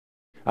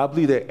I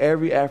believe that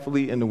every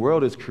athlete in the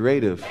world is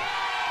creative.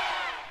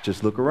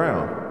 Just look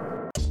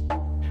around.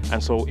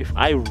 And so if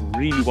I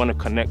really want to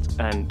connect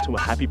and to a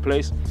happy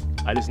place,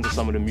 I listen to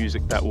some of the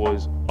music that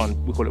was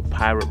on, we call it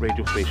pirate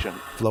radio station.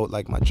 Float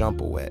like my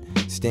jumper wet,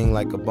 sting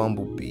like a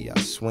bumblebee, I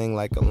swing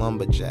like a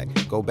lumberjack,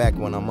 go back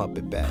when I'm up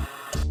at bat.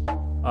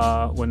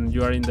 When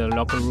you are in the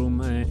locker room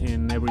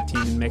in every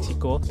team in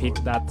Mexico, pick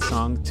that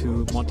song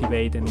to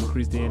motivate and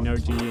increase the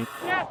energy.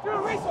 Yeah, the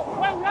reason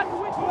why we have to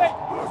win today.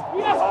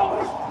 We are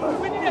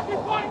home. We need a 3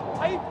 point.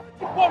 I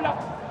Puebla.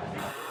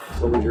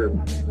 What was your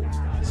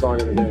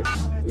song of the day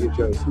you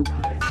chose?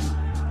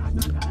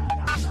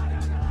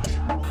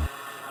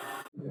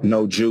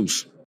 No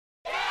juice.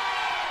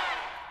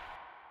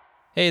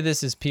 Hey,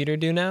 this is Peter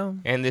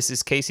Dunow. And this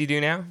is Casey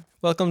Dunow.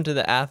 Welcome to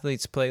the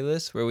Athletes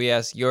Playlist, where we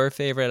ask your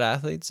favorite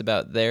athletes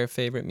about their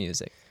favorite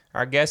music.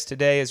 Our guest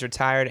today is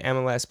retired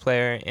MLS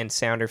player and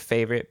Sounder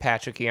favorite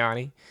Patrick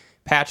Ianni.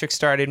 Patrick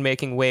started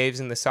making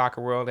waves in the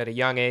soccer world at a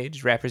young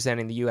age,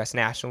 representing the U.S.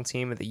 national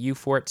team at the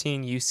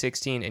U14,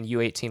 U16, and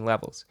U18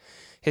 levels.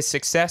 His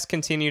success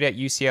continued at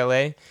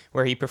UCLA,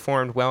 where he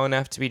performed well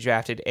enough to be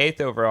drafted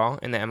 8th overall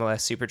in the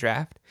MLS Super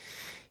Draft.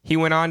 He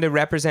went on to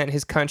represent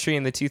his country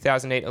in the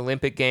 2008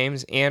 Olympic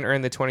Games and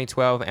earned the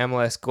 2012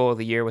 MLS Goal of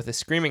the Year with a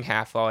screaming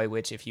half volley,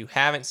 which if you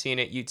haven't seen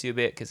it, YouTube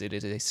it because it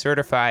is a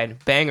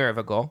certified banger of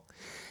a goal.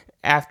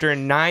 After a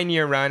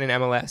 9-year run in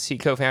MLS, he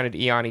co-founded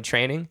Ianni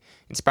Training.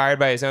 Inspired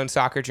by his own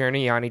soccer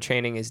journey, Ianni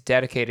Training is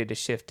dedicated to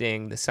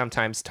shifting the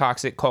sometimes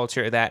toxic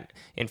culture that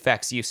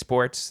infects youth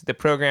sports. The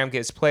program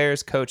gives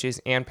players,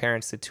 coaches, and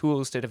parents the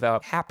tools to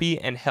develop happy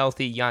and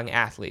healthy young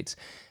athletes.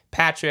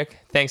 Patrick,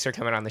 thanks for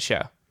coming on the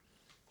show.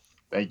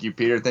 Thank you,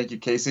 Peter. Thank you,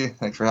 Casey.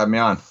 Thanks for having me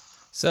on.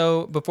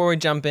 So before we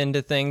jump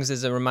into things,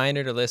 as a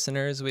reminder to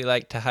listeners, we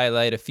like to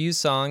highlight a few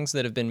songs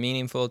that have been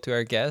meaningful to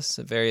our guests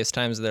at various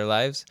times of their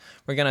lives.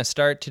 We're going to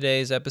start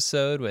today's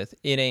episode with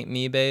It Ain't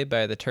Me Babe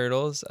by the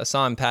Turtles, a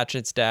song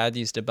Patrick's dad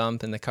used to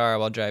bump in the car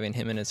while driving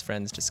him and his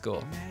friends to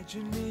school.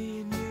 Imagine me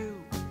and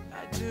you,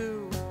 I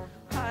do.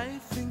 I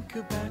think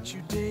about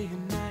you day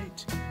and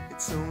night.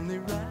 It's only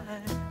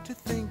right to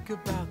think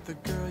about the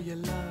girl you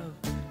love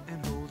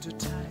and hold her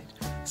tight.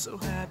 So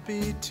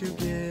happy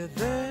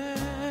together.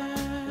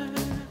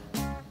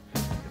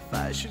 If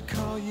I should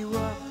call you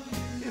up,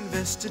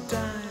 invest a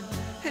dime,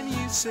 and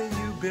you say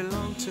you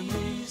belong to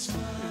me,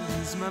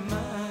 lose my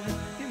mind.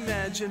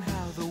 Imagine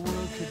how the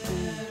world could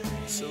be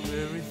so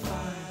very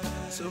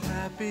fine, so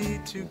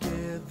happy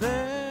together.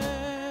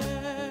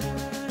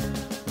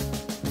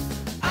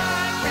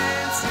 I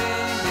can't see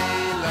me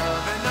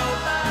loving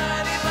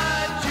nobody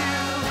but you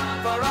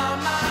for all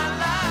my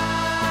life.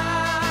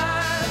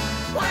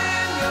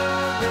 When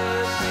you're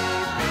with me,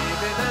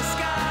 baby, the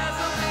skies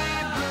will be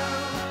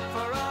blue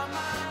for all my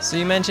life. So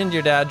you mentioned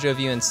your dad drove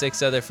you and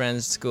 6 other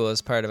friends to school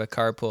as part of a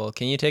carpool.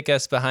 Can you take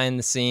us behind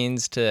the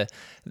scenes to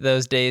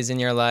those days in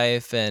your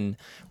life and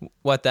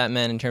what that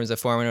meant in terms of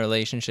forming a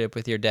relationship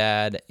with your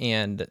dad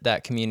and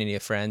that community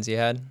of friends you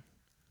had?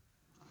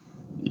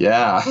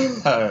 Yeah.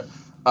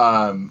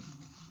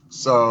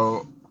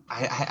 So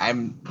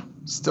I'm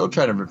still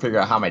trying to figure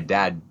out how my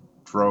dad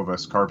drove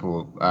us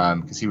carpool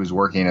because he was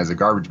working as a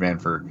garbage man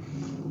for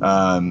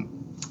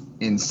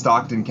in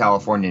Stockton,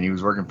 California, and he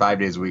was working 5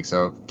 days a week.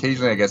 So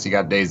occasionally, I guess he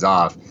got days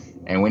off.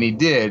 And when he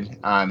did,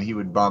 he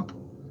would bump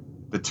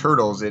the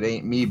Turtles, It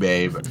Ain't Me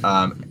Babe,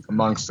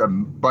 amongst a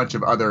bunch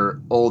of other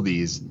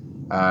oldies.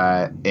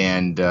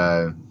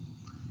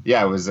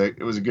 Yeah, it was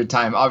a good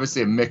time.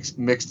 Obviously,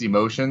 mixed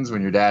emotions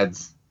when your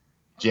dad's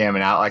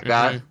jamming out like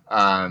that.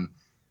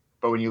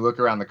 But when you look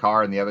around the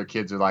car and the other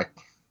kids are like,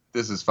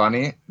 "This is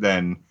funny,"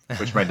 then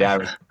which my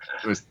dad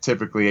was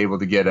typically able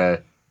to get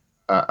a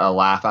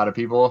laugh out of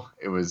people.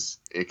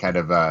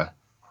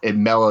 It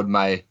mellowed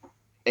my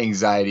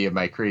anxiety of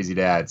my crazy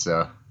dad.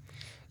 So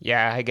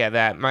yeah, I get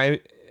that.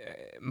 My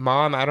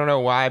mom, I don't know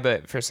why,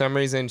 but for some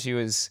reason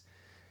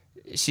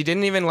she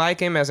didn't even like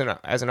him as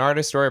an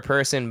artist or a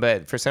person,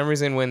 but for some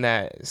reason when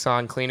that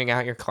song "Cleaning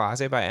Out Your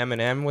Closet" by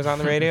Eminem was on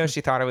the radio,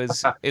 she thought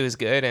it was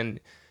good, and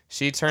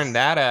she turned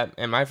that up,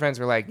 and my friends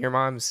were like, "Your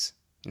mom's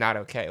not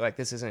okay. Like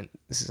this isn't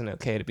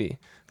okay to be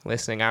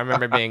listening." I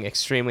remember being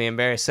extremely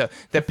embarrassed. So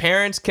the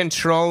parents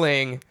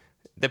controlling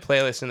the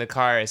playlist in the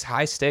car is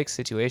high stakes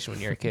situation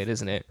when you're a kid,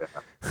 isn't it?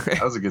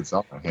 That was a good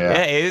song.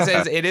 Yeah,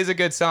 yeah, it is a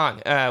good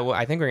song. Well,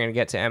 I think we're gonna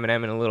get to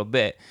Eminem in a little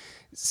bit.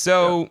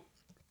 So,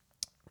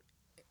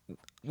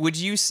 would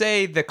you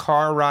say the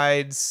car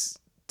rides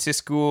to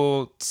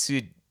school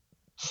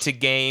to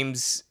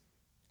games?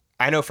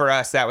 I know for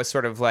us that was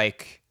sort of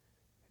like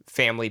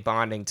family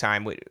bonding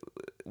time.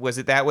 Was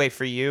it that way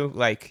for you?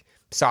 Like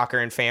soccer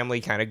and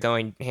family kind of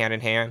going hand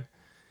in hand?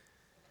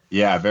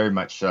 Yeah, very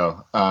much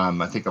so. I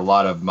think I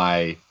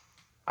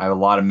have a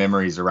lot of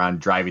memories around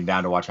driving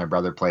down to watch my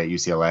brother play at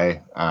UCLA.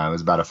 It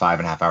was about a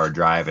 5.5 hour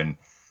drive,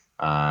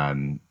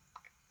 and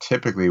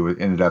typically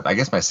ended up, I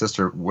guess my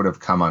sister would have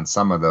come on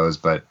some of those,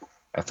 but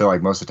I feel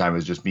like most of the time it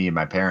was just me and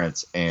my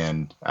parents.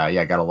 And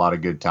I got a lot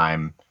of good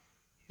time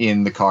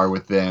in the car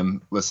with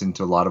them, listening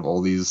to a lot of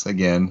oldies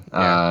again.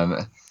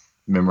 Yeah.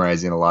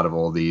 memorizing a lot of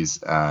oldies.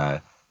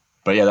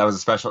 But yeah, that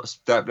was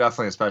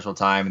definitely a special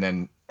time.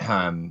 And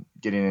then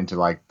getting into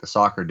like the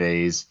soccer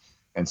days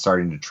and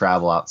starting to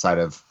travel outside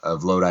of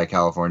Lodi,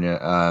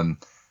 California.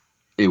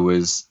 It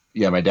was,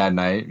 my dad and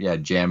I,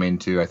 jamming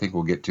too. I think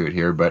we'll get to it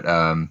here, but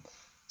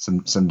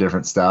some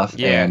different stuff.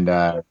 Yeah.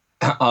 And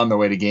on the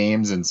way to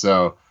games. And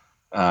so,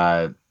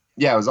 it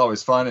was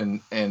always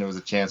fun. And it was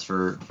a chance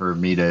for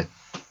me to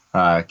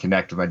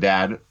connect with my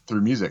dad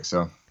through music.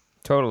 So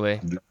Totally.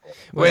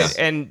 Well, Wait,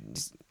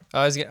 and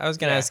I was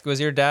gonna ask,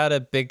 was your dad a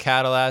big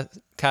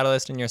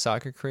catalyst in your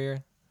soccer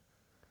career?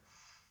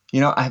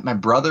 My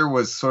brother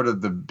was sort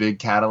of the big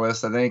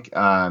catalyst, I think.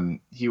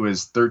 He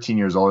was 13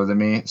 years older than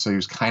me, so he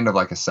was kind of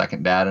like a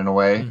second dad in a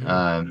way.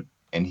 Mm-hmm.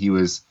 And he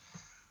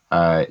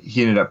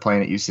ended up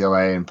playing at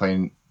UCLA and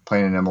playing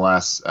in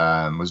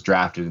MLS, was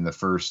drafted in the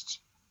first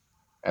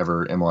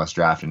ever MLS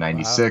draft in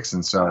 96. Wow.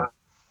 And so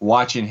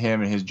watching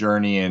him and his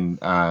journey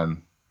and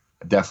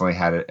definitely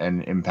had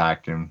an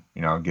impact, and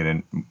I'll get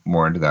in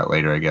more into that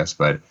later, I guess.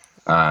 But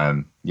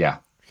yeah.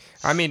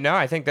 I mean, no,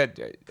 I think that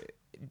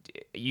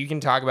you can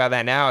talk about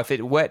that now.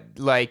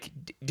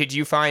 Did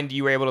you find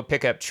you were able to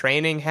pick up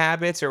training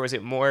habits, or was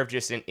it more of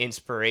just an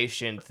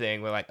inspiration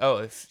thing where like, oh,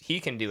 if he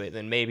can do it,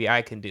 then maybe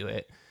I can do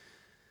it?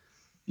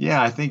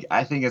 Yeah, I think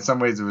in some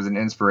ways it was an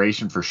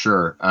inspiration for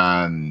sure.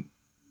 And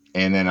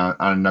then on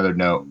another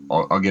note,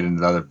 I'll get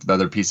into the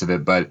other piece of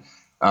it. But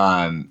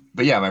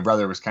yeah, my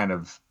brother was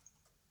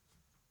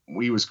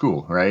he was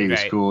cool, right? He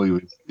was cool.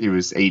 He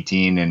was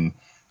 18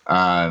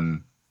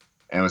 and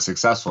was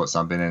successful at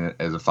something. And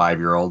as a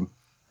 5-year-old,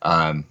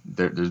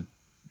 there's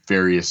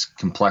various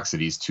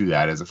complexities to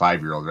that as a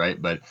 5-year-old,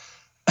 right? But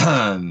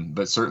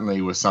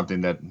certainly was something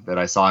that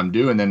I saw him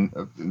do. And then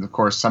of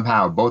course,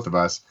 somehow both of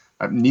us,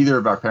 neither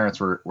of our parents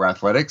were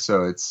athletic.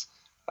 So it's,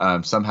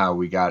 somehow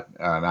we got,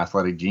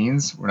 athletic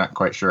genes. We're not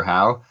quite sure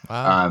how.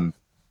 Wow.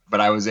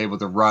 But I was able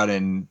to run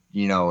and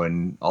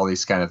all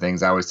these kind of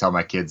things. I always tell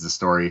my kids the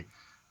story,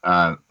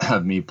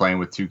 of me playing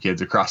with two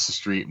kids across the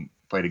street and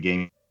played a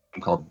game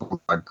called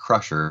Bulldog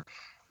Crusher,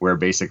 where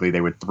basically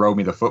they would throw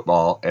me the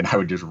football and I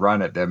would just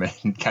run at them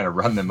and kind of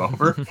run them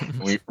over.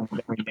 we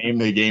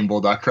named the game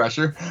Bulldog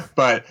Crusher.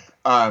 But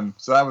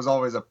so that was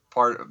always a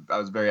part. I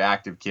was a very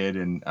active kid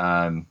and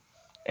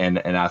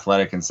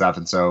athletic and stuff.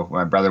 And so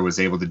my brother was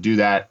able to do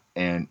that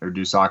or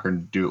do soccer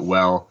and do it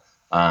well.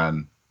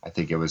 I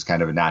think it was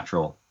kind of a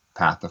natural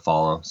path to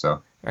follow.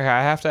 So Okay,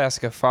 I have to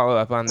ask a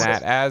follow-up on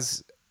that.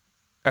 As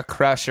a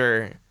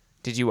crusher,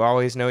 did you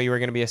always know you were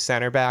going to be a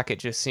center back? It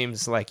just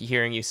seems like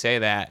hearing you say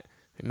that,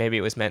 maybe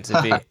it was meant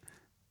to be.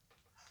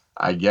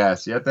 I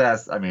guess you have to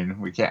ask. I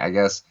mean, we can't. I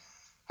guess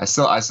I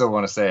still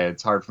want to say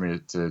it's hard for me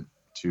to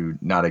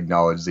not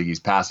acknowledge Ziggy's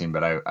passing,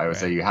 but I would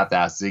say you have to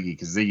ask Ziggy,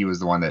 because Ziggy was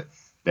the one that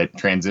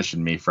transitioned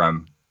me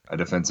from a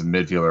defensive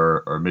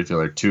midfielder or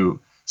midfielder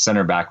to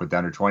center back with the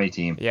under 20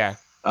 team. Yeah.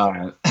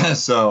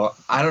 So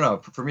I don't know.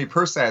 For me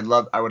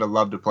personally, I would have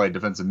loved to play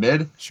defensive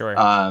mid. Sure.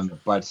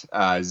 But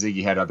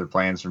Ziggy had other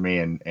plans for me,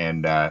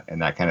 and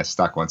that kind of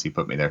stuck once he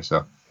put me there.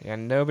 So yeah,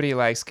 nobody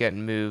likes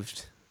getting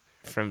moved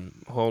from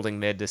holding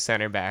mid to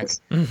center back.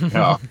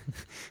 no,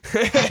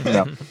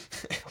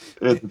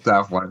 it's a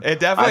tough one. It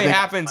definitely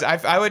happens.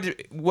 I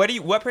would.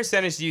 What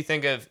percentage do you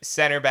think of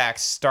center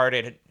backs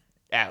started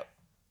out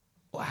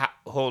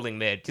holding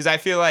mid? Because I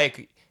feel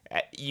like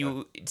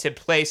to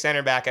play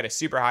center back at a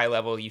super high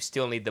level, you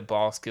still need the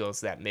ball skills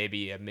that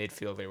maybe a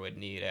midfielder would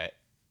need.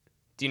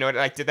 Do you know?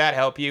 Did that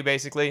help you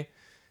basically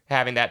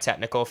having that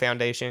technical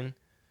foundation?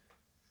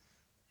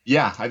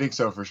 Yeah, I think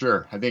so for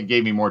sure. I think it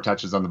gave me more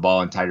touches on the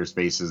ball and tighter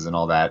spaces and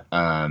all that,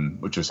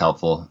 which was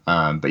helpful.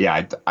 But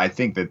yeah, I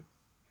think that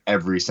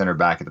every center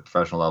back at the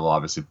professional level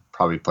obviously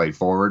probably played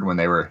forward when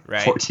they were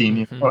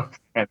 14,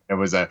 and it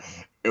was a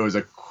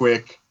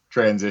quick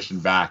transition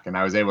back, and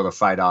I was able to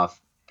fight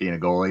off being a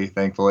goalie,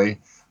 thankfully.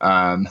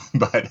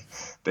 But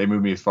they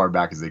moved me as far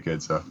back as they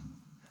could. So.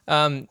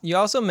 You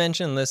also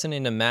mentioned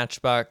listening to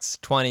Matchbox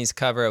 20's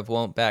cover of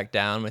Won't Back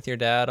Down with your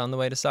dad on the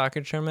way to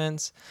soccer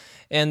tournaments,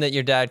 and that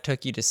your dad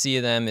took you to see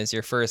them as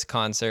your first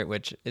concert,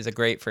 which is a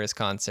great first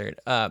concert.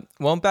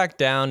 Won't Back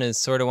Down is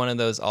sort of one of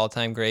those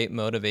all-time great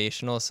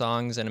motivational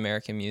songs in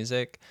American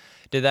music.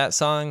 Did that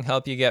song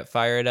help you get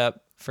fired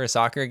up for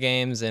soccer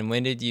games, and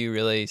when did you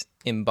really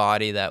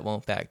embody that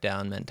Won't Back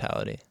Down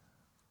mentality?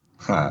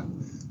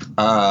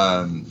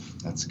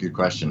 That's a good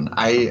question.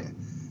 I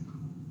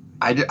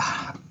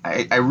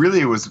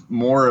really, it was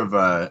more of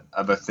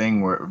a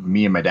thing where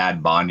me and my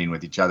dad bonding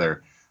with each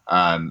other.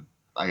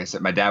 Like I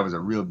said, my dad was a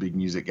real big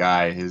music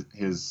guy.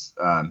 His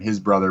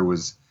brother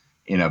was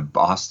in a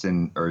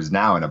Boston, or is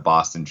now in a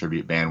Boston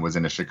tribute band, was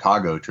in a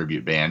Chicago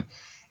tribute band.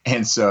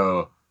 And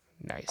so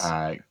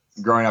nice.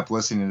 Growing up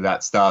listening to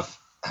that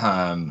stuff,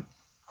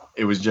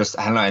 it was just,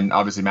 I don't know. And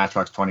obviously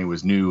Matchbox 20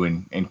 was new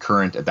and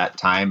current at that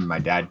time. My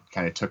dad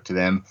kind of took to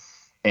them,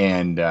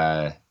 and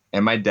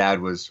my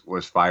dad was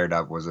fired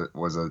up, was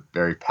a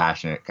very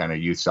passionate kind of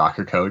youth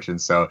soccer coach.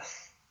 And so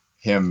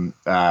him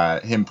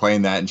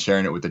playing that and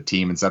sharing it with the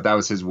team and stuff, that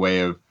was his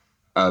way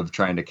of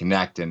trying to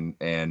connect and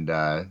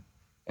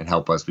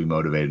help us be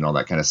motivated and all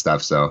that kind of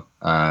stuff. So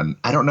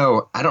I don't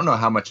know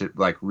how much it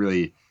like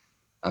really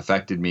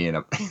affected me,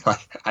 and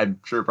like I'm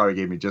sure it probably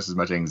gave me just as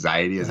much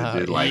anxiety as it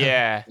did. Like,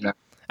 yeah, you know,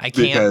 I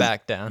can't because-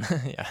 back down.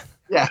 Yeah.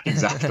 yeah,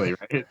 exactly,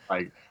 right.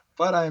 Like,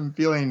 but I'm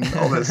feeling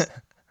all this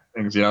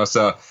things, you know.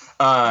 So,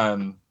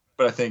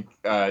 but I think,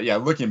 yeah,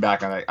 looking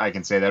back on it, I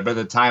can say that. But at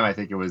the time, I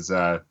think it was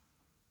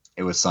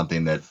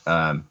something that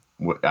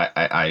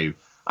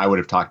I would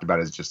have talked about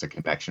as just a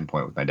connection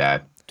point with my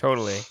dad.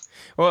 Totally.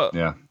 Well,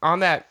 Yeah. on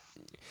that,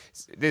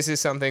 this is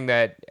something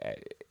that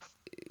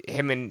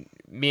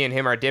me and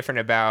him are different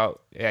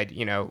about.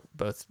 You know,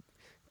 both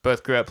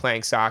grew up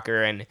playing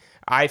soccer, and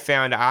I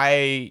found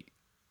I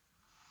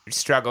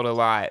struggled a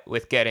lot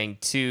with getting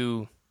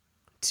too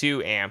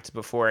amped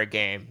before a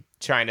game,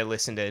 trying to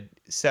listen to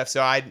stuff.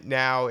 So I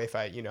now, if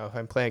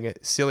I'm playing a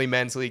silly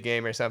men's league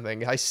game or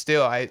something, I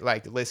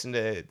like listen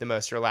to the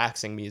most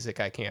relaxing music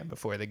I can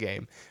before the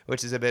game,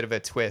 which is a bit of a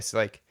twist.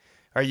 Like,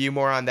 are you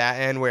more on that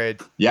end where?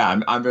 Yeah,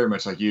 I'm very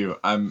much like you.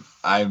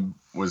 I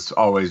was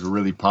always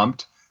really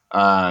pumped.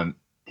 My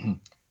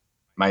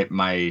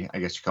I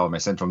guess you call it my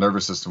central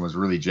nervous system was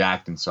really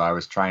jacked, and so I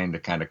was trying to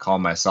kind of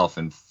calm myself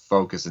and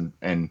focus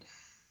and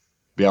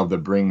be able to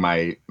bring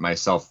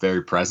myself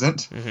very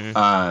present.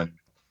 Mm-hmm.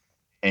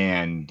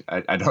 And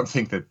I don't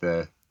think that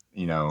the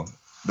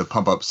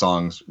pump up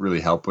songs really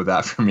help with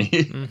that for me.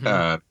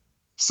 Mm-hmm.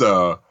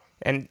 So,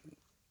 and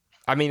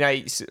I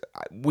mean,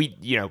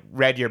 we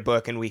read your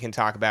book and we can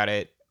talk about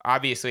it.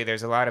 Obviously,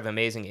 there's a lot of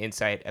amazing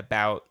insight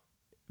about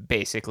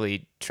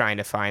basically trying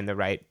to find the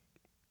right,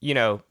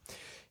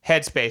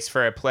 headspace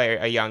for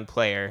a young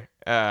player.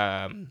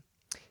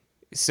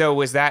 So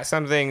was that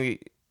something,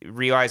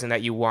 realizing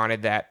that you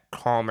wanted that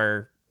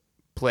calmer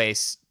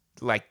place?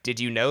 Like, did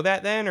you know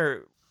that then,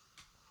 or?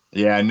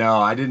 Yeah, no,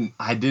 I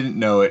didn't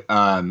know it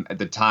at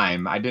the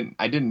time. I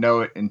didn't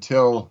know it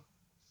until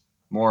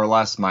more or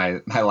less my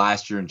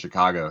last year in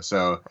Chicago.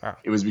 So Wow.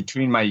 It was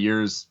between my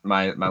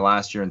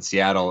last year in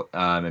Seattle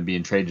and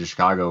being traded to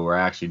Chicago, where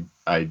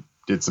I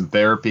did some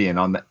therapy,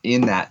 and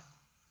in that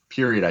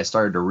period I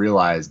started to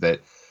realize that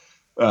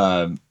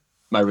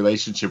my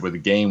relationship with the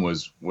game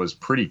was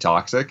pretty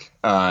toxic,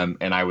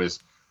 and I was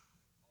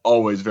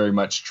always very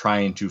much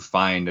trying to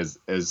find, as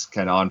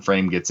kind of On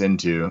Frame gets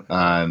into,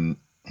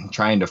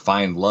 trying to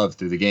find love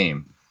through the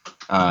game.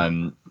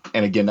 And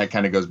again, that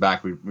kind of goes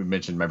back. We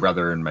mentioned my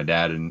brother and my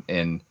dad,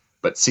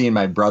 but seeing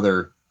my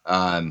brother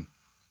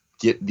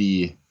get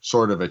the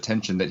sort of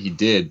attention that he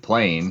did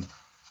playing,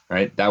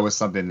 right? That was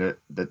something that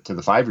to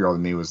the 5-year-old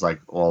in me was like,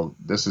 well,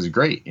 this is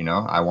great.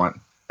 I want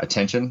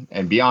attention,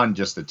 and beyond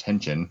just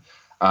attention,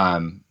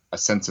 a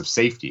sense of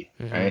safety,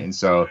 Mm-hmm. right? And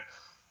so,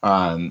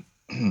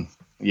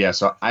 yeah,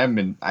 so I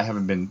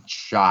haven't been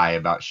shy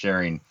about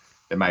sharing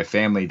that my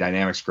family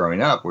dynamics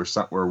growing up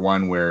were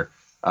one where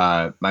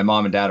my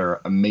mom and dad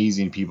are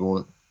amazing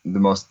people, the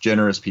most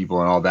generous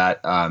people and all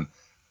that.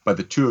 But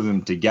the two of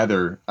them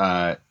together,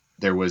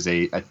 there was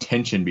a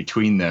tension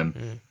between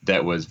them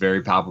that was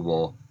very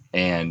palpable.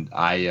 And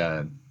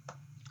I,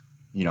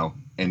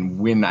 and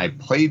when I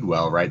played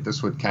well, right,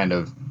 this would kind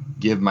of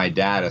give my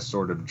dad a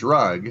sort of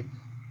drug,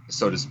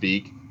 so to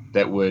speak,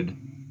 that would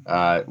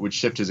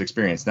shift his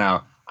experience.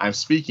 Now, I'm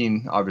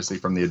speaking obviously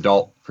from the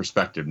adult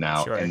perspective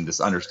now, Sure. And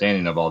this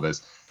understanding of all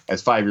this.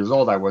 As 5 years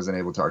old, I wasn't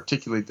able to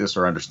articulate this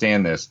or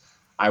understand this.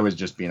 I was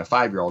just being a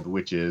 5-year-old,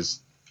 which is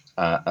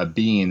a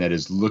being that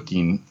is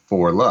looking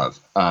for love.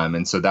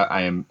 And so that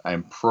I am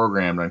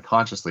programmed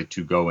unconsciously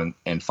to go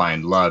and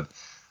find love.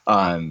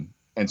 And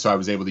so I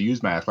was able to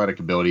use my athletic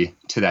ability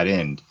to that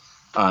end.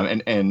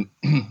 And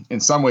in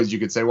some ways you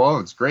could say, well,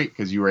 it's great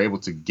because you were able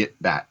to get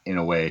that in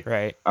a way.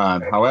 Right.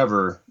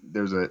 However,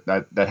 there's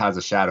that has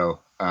a shadow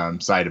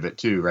side of it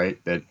too,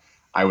 right? That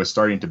I was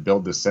starting to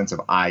build this sense of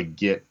I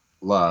get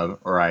love,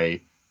 or I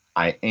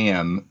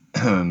am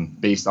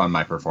based on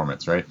my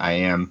performance, right? I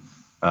am,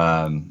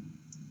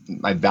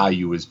 my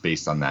value is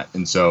based on that.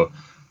 And so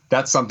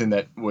that's something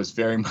that was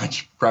very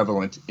much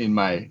prevalent in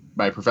my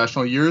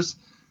professional years.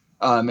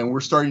 And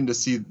we're starting to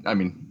see,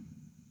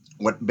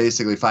 what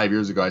basically 5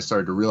 years ago I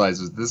started to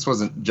realize is this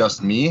wasn't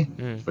just me,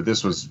 but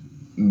this was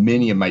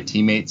many of my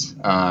teammates,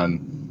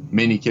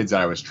 many kids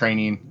that I was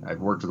training. I've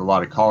worked with a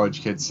lot of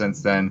college kids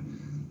since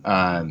then.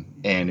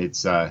 And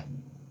it's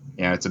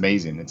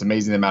amazing. It's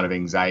amazing the amount of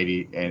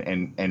anxiety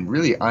and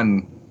really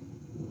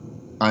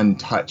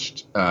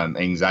untouched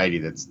anxiety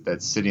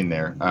that's sitting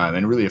there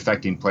and really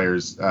affecting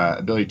players'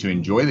 ability to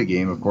enjoy the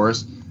game, of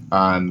course,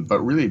 but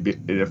really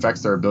it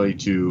affects their ability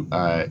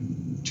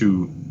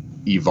to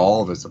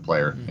evolve as a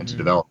player and to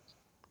develop.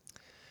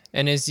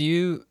 And as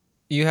you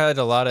had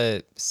a lot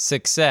of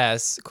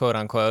success, quote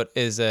unquote,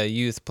 as a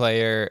youth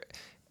player,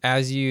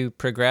 as you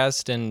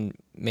progressed and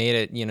made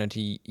it,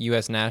 to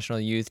U.S. national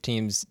youth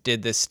teams,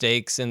 did the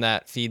stakes in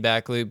that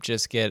feedback loop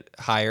just get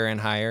higher and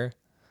higher?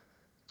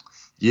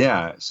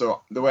 Yeah.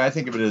 So the way I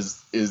think of it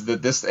is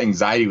that this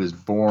anxiety was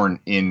born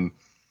in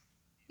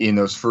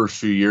those first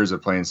few years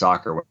of playing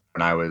soccer when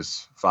I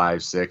was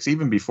 5, 6,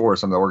 even before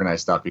some of the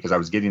organized stuff, because I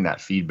was getting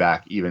that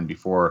feedback even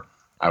before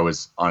I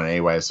was on an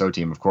AYSO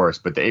team, of course,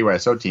 but the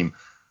AYSO team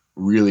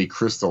really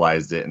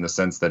crystallized it in the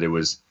sense that it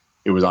was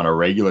on a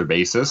regular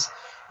basis,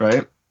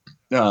 right?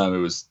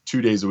 It was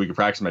 2 days a week of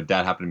practice. My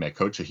dad happened to be my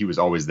coach, so he was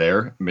always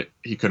there.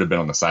 He could have been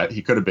on the side.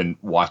 He could have been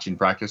watching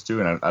practice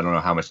too, and I don't know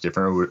how much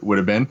different it would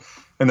have been.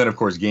 And then, of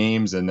course,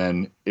 games, and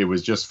then it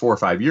was just 4 or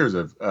 5 years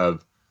of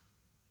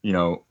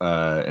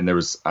and I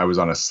was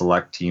on a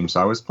select team, so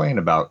I was playing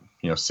about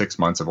 6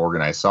 months of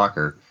organized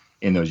soccer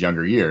in those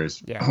younger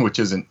years, which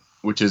isn't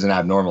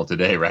abnormal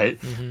today, right?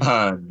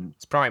 Mm-hmm.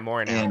 It's probably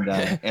more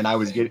now. And I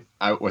was getting,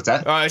 what's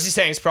that? Oh, I was just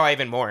saying it's probably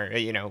even more.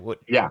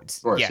 Yeah,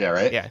 of course,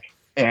 right. Yeah.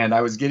 And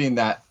I was getting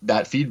that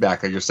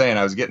feedback, like you're saying.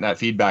 I was getting that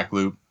feedback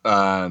loop,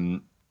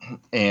 and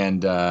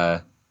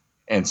so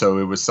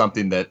it was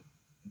something that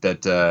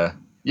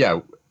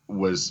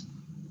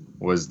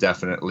was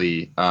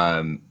definitely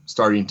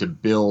starting to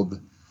build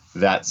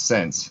that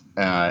sense,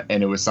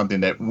 and it was something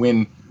that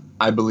when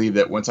I believe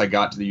that once I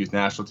got to the youth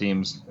national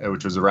teams,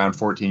 which was around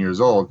 14 years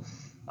old,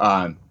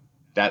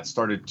 that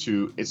started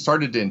to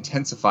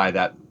intensify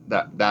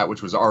that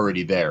which was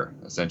already there,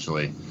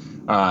 essentially,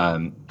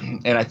 and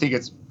I think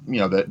it's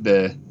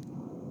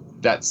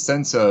that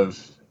sense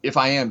of, if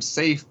I am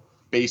safe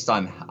based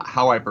on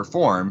how I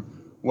perform,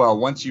 well,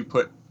 once you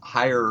put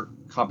higher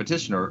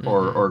competition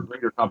or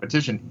greater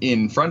competition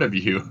in front of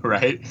you,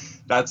 right,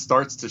 that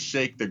starts to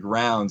shake the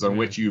grounds on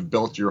which you've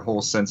built your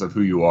whole sense of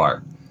who you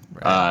are.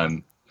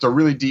 Right. It's a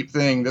really deep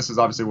thing. This is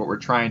obviously what we're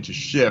trying to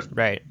shift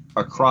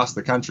across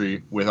the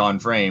country with On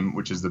Frame,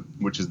 which is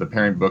the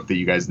parent book that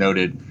you guys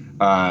noted,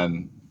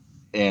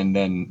 and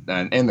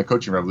the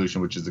Coaching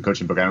Revolution, which is the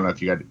coaching book. I don't know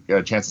if you got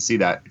a chance to see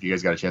that, if you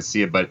guys got a chance to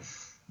see it, but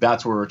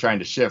that's where we're trying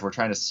to shift. We're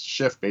trying to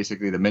shift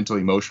basically the mental,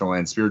 emotional,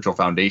 and spiritual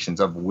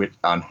foundations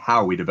on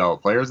how we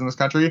develop players in this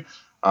country,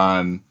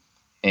 and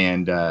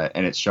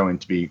it's showing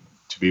to be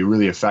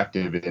really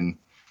effective in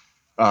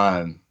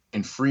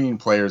freeing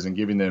players and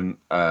giving them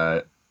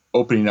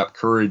opening up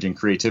courage and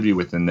creativity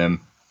within them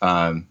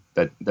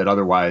that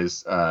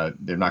otherwise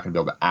they're not going to be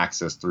able to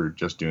access through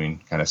just doing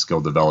kind of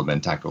skill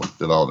development, tactical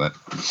development.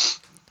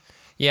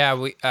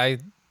 Yeah,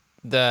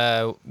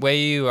 the way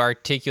you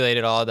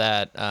articulated all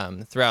that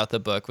throughout the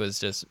book was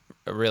just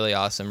a really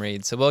awesome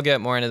read. So we'll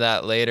get more into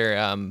that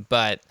later,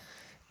 but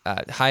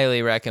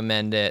highly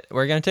recommend it.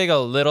 We're going to take a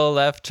little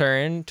left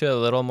turn to a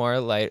little more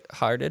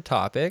lighthearted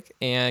topic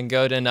and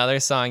go to another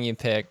song you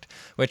picked,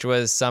 which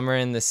was Summer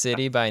in the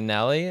City by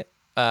Nelly.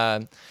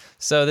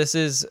 So this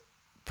is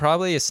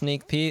probably a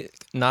sneak peek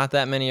not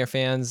that many of your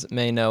fans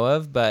may know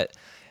of, but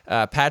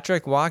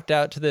Patrick walked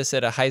out to this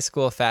at a high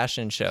school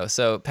fashion show.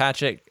 So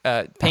Patrick,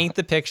 paint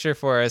the picture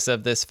for us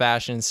of this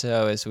fashion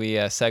show as we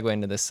segue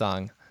into this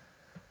song.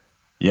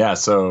 Yeah,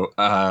 so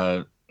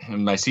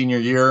in my senior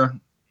year,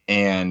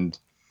 and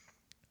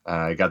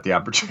I got the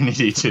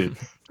opportunity to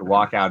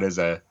walk out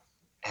I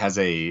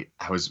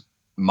was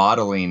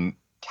modeling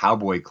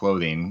cowboy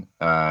clothing,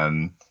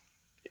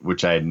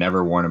 which I had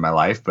never worn in my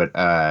life, but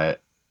I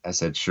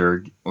said,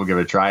 sure, we'll give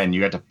it a try. And you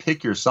got to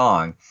pick your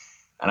song.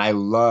 And I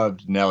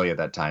loved Nelly at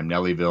that time.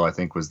 Nellyville, I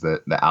think, was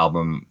the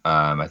album.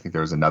 I think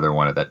there was another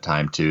one at that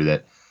time, too,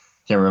 that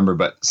I can't remember.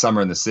 But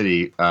Summer in the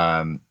City,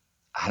 I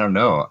don't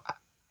know.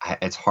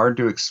 It's hard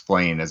to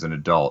explain as an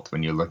adult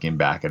when you're looking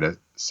back at a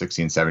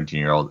 16,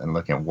 17-year-old and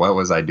looking at what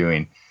was I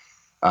doing.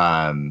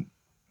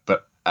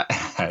 But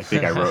I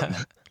think I wrote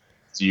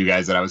to you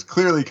guys that I was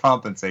clearly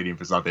compensating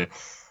for something.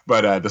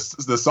 But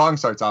the song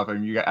starts off. I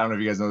don't know if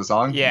you guys know the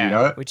song. Yeah, you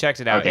know it? We checked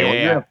it out.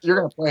 Okay, you're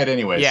gonna play it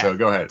anyway. Yeah. So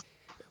go ahead.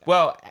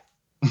 Well,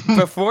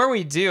 before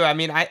we do, I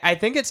mean, I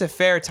think it's a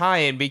fair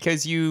tie-in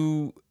because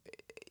you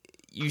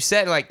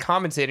said like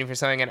compensating for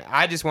something, and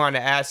I just wanted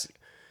to ask,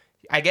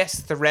 I guess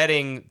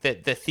threading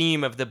the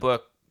theme of the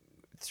book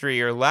through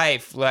your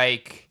life,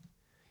 like,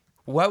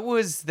 what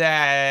was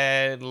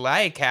that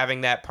like,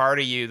 having that part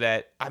of you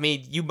that, I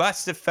mean, you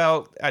must have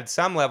felt at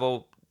some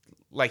level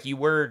like you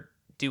were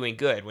doing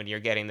good when you're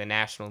getting the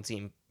national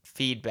team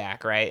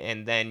feedback, right?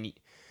 And then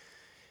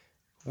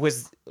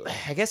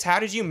I guess, how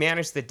did you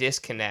manage the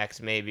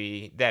disconnect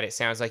maybe that it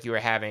sounds like you were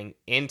having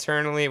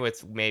internally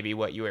with maybe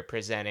what you were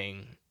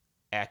presenting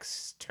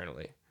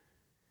externally?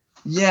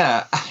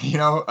 Yeah,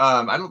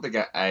 I don't think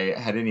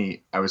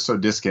I was so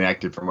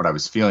disconnected from what I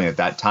was feeling at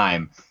that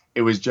time.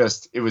 It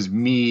was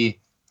me,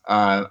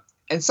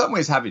 in some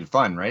ways having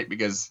fun, right?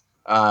 Because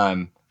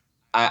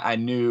I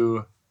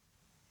knew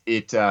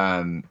it,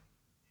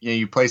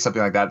 you play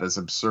something like that that's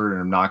absurd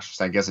and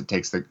obnoxious. I guess it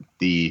takes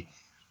the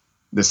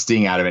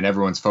sting out of it, and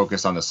everyone's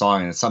focused on the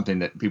song, and it's something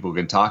that people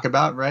can talk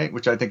about, right?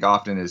 Which I think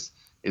often is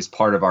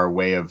part of our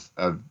way of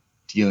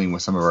dealing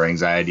with some of our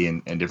anxiety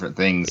and different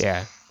things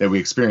that we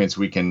experience.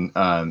 We can,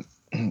 I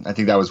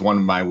think that was one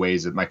of my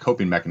ways, that my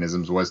coping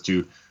mechanisms was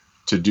to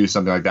do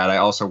something like that. I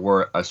also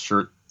wore a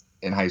shirt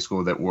in high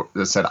school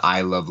that said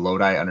 "I love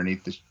Lodi"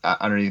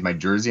 underneath my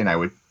jersey, and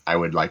I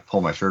would like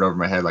pull my shirt over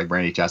my head like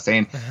Brandy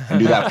Chastain and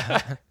do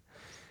that.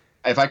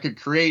 If I could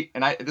create,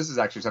 and this is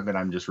actually something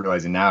I'm just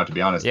realizing now, to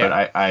be honest, but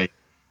I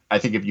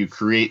think if you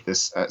create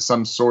this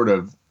some sort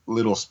of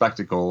little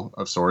spectacle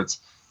of sorts,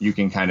 you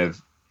can kind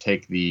of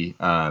take the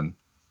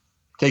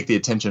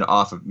attention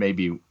off of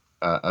maybe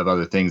of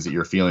other things that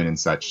you're feeling and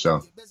such.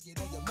 So.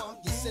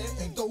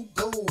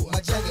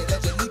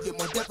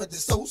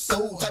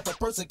 So type of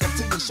person come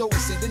to your show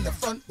and sit in the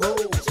front row.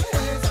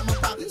 Hands on my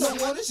pocket, no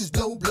one, this is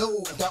blow.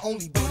 The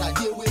only bird I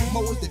deal with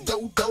more is the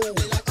dodo. They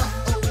like,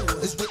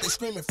 it's what they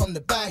screaming from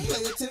the back.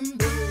 Play a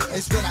timber.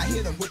 It's when I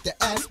hit them with the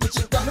ass, but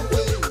you run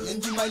away.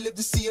 And you might live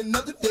to see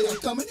another day. I'm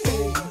coming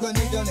here,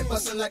 running down and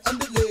busting like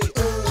underlay.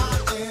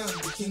 I am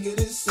the king of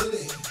this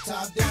city.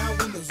 Top down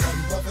windows,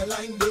 I'm buffing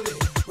like Diddy.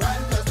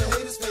 Riding past the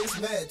haters' face,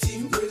 mad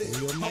team pretty.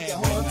 Pump your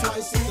horn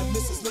twice, and the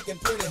missus looking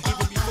pretty.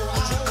 Even before I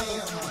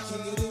am the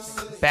king of this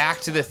city.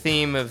 Back to the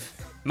theme of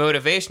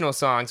motivational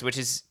songs, which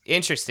is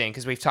interesting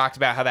because we've talked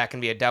about how that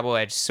can be a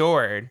double-edged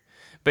sword.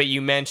 But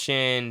you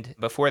mentioned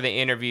before the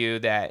interview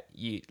that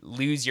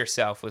Lose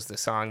Yourself was the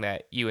song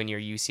that you and your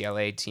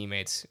UCLA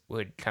teammates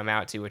would come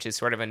out to, which is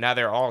sort of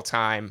another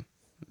all-time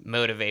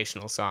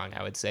motivational song,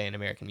 I would say, in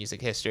American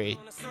music history.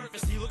 On the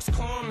surface, he looks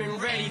calm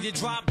and ready to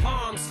drop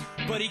bombs,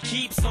 but he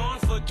keeps on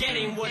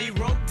forgetting what he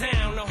wrote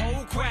down. The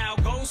whole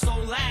crowd goes so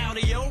loud,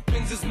 he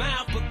opens his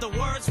mouth, but the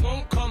words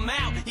won't come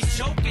out. He's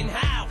choking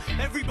how?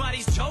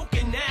 Everybody's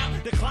choking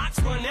now. The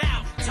clock's run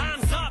out.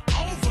 Time's up.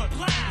 Over.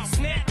 Plow.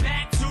 Snap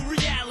back to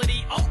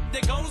reality. Oh,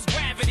 there goes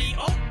gravity.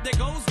 Oh, there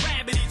goes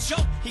rabbit. He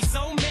choke. He's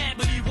so mad,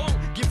 but he won't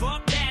give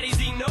up. Daddies,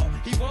 he know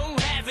he won't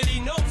have it. He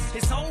knows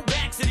his whole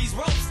back to these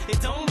ropes. It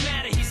don't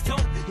matter. He's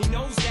dope. He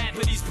knows that,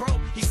 but he's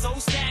broke. He's so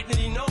stagnant.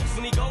 He knows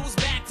when he goes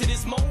back to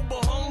this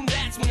mobile home.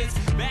 That's when it's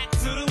back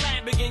to the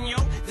lab again, yo.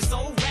 This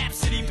old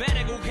rhapsody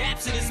better go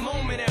capture this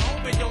moment and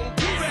hope it don't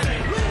do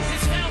it. Lose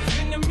yourself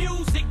in the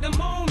music the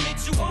moment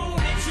you own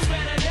it. You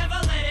better never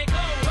let it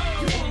go.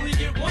 You only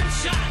get one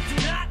shot. Do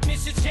not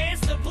miss your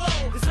chance to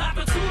blow. This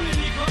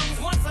opportunity comes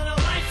once in a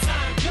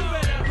lifetime. You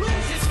better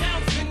lose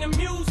yourself in the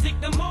music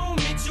the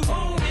moment you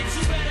own it.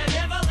 You better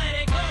never let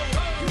it go.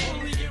 You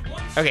only get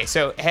one shot. Okay,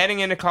 so heading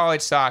into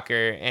college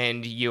soccer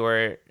and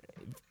you're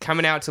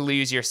coming out to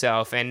Lose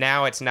Yourself, and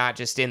now it's not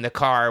just in the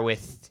car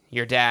with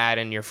your dad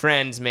and your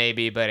friends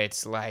maybe, but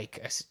it's like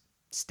a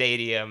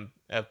stadium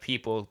of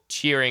people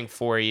cheering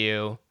for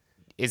you.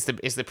 Is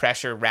the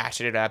pressure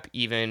ratcheted up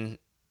even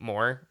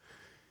more?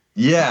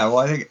 Yeah, well,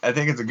 I think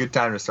it's a good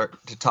time to start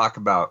to talk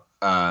about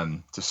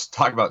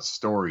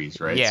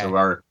stories, right? Yeah.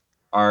 So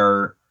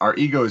our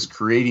ego is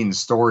creating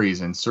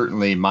stories, and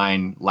certainly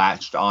mine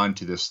latched on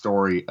to the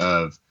story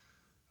of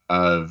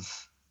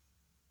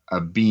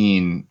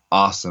being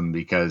awesome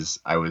because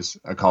I was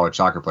a college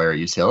soccer player at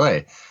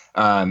UCLA,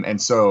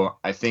 and so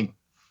I think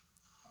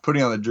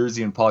putting on the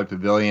jersey in Pauley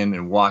Pavilion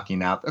and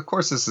walking out. Of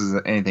course, this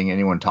isn't anything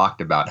anyone talked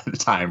about at the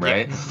time,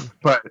 right? Yeah.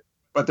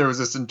 But there was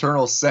this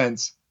internal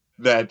sense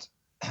that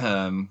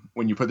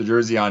when you put the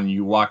jersey on and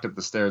you walked up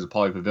the stairs of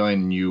Pauley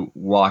Pavilion and you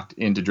walked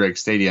into Drake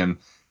Stadium,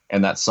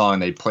 and that song,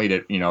 they played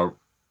it,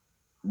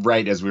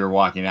 right as we were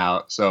walking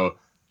out. So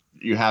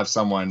you have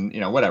someone,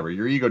 whatever.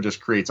 Your ego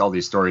just creates all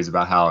these stories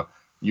about how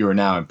you are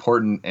now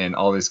important and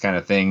all these kind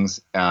of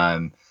things.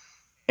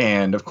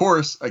 And of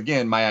course,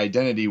 again, my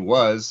identity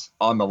was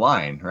on the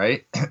line,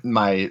 right?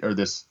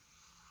 This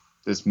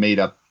made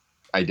up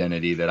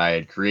identity that I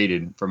had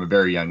created from a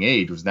very young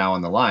age was now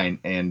on the line.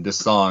 And this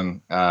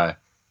song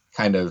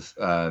kind of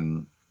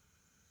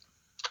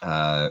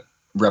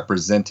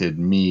represented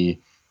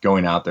me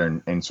going out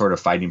there and sort of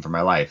fighting for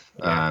my life,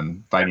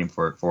 fighting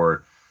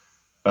for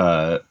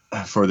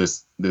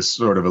this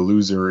sort of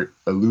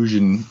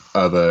illusion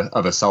of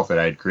a self that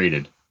I had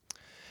created.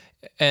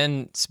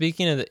 And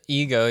speaking of the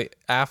ego,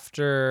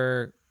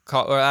 after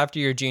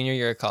your junior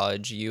year of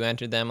college, you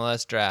entered the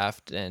MLS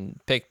draft and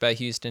picked by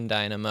Houston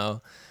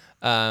Dynamo.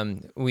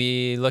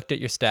 We looked at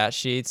your stat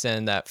sheets,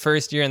 and that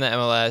first year in the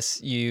MLS,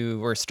 you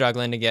were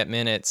struggling to get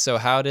minutes. So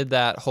how did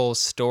that whole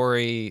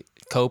story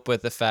cope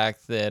with the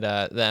fact that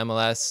the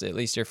MLS, at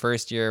least your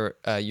first year,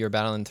 you were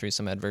battling through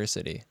some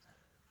adversity?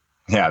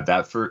 Yeah,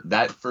 that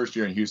first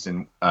year in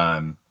Houston,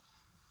 up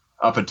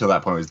until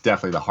that point, was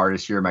definitely the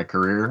hardest year of my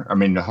career. I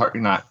mean, not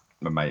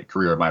my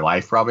career of my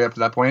life, probably up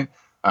to that point.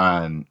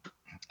 I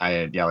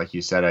had, like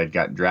you said, I had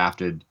gotten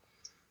drafted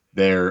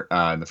there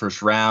in the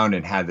first round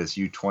and had this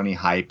U20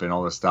 hype and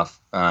all this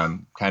stuff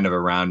kind of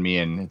around me,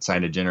 and had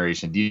signed a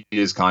Generation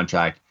Adidas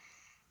contract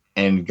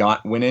and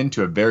went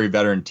into a very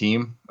veteran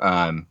team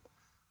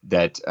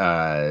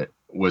that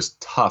was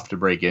tough to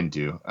break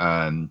into.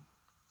 And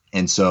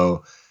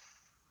so,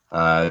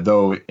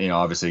 though,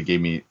 obviously it gave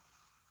me,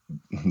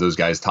 those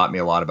guys taught me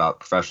a lot about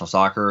professional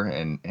soccer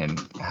and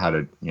how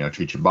to,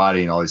 treat your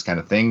body and all these kind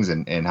of things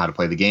and how to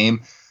play the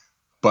game.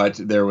 But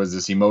there was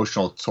this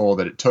emotional toll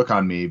that it took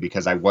on me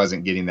because I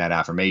wasn't getting that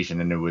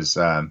affirmation. And it was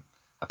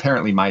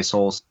apparently my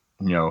soul's,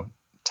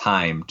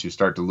 time to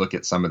start to look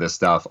at some of this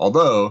stuff.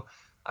 Although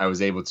I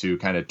was able to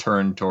kind of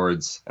turn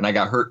towards, and I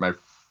got hurt like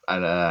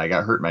a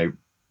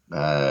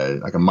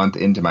month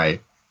into my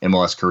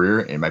MLS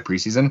career in my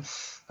preseason.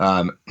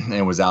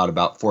 And was out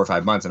about 4 or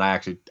 5 months. And I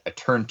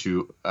turned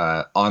to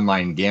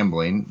online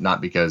gambling,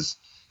 not because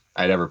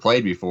I'd ever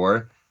played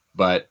before,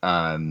 but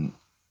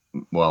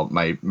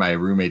my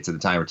roommates at the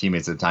time or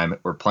teammates at the time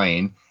were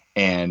playing,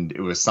 and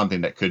it was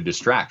something that could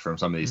distract from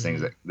some of these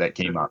things that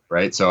came up,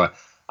 right? So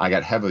I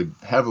got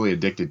heavily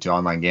addicted to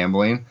online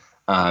gambling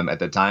at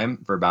the time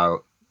for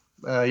about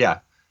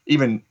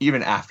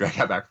even after I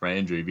got back from my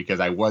injury, because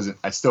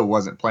I still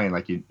wasn't playing.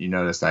 Like you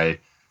noticed, I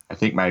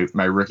think my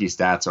rookie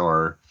stats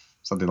are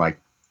something like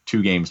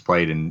 2 games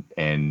played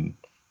and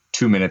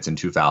 2 minutes and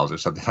 2 fouls or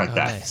something like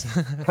that. Nice.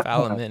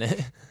 Foul a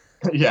minute.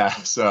 Yeah.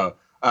 So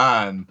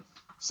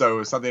so it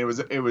was something.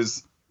 It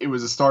was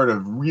a start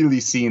of really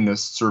seeing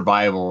this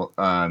survival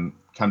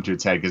come to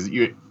its head, because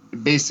you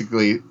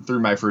basically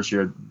through my first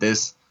year,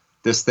 this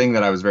thing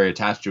that I was very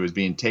attached to was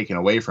being taken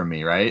away from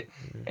me, right?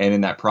 And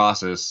in that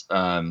process,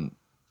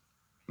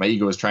 my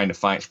ego was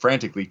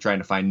frantically trying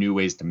to find new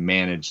ways to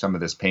manage some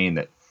of this pain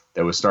that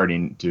was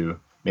starting to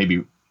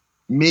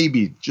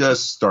maybe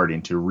just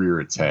starting to rear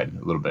its head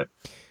a little bit.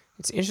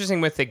 It's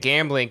interesting with the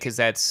gambling, because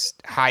that's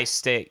high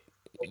stake.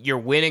 You're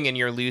winning and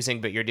you're losing,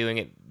 but you're doing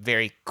it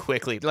very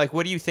quickly. Like,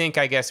 what do you think,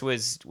 I guess,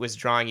 was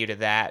drawing you to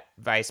that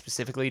vice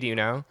specifically? Do you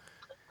know?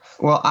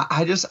 Well,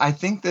 I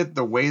think that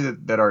the way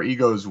that our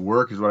egos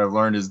work is what I've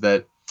learned is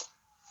that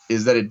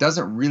it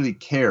doesn't really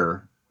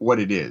care what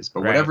it is,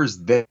 but whatever's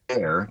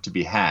there to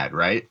be had,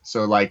 right?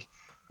 So like,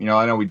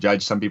 I know we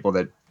judge some people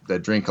that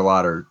drink a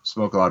lot or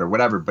smoke a lot or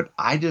whatever, but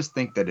I just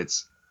think that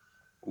it's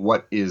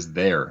what is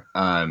there.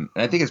 And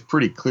I think it's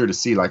pretty clear to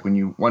see, like when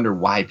you wonder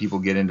why people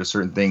get into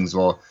certain things,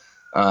 well,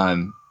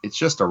 it's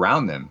just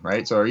around them,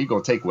 right? So our ego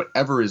will take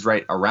whatever is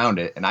right around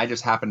it. And I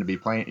just happen to be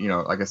playing,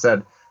 like I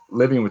said,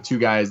 living with 2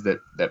 guys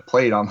that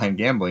played online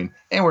gambling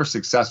and were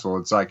successful.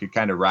 And so I could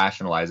kind of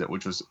rationalize it,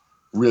 which was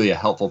really a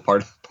helpful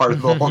part of the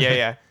whole thing.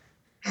 Yeah.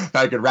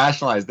 I could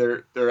rationalize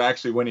they're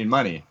actually winning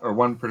money, or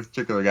one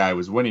particular guy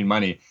was winning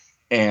money.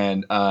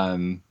 And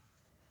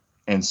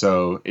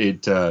so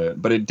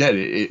but it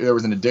did, there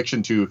was an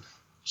addiction to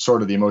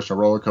sort of the emotional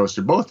roller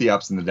coaster, both the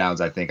ups and the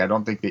downs. I think, I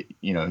don't think that,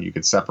 you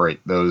could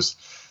separate those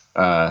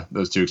 2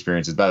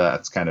 experiences, but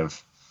that's kind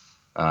of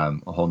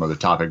a whole nother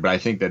topic. But I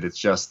think that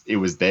it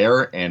was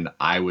there, and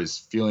I was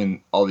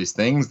feeling all these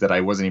things that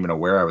I wasn't even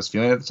aware I was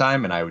feeling at the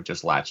time, and I would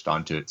just latched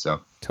onto it.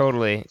 So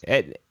totally.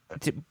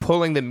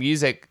 Pulling the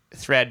music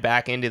thread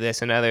back into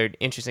this, another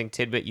interesting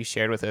tidbit you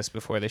shared with us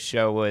before the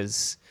show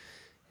was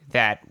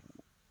that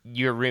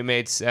your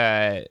roommates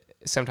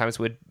sometimes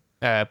would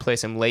play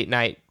some late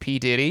night P.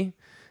 Diddy,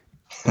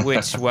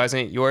 which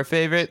wasn't your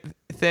favorite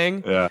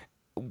thing. Yeah.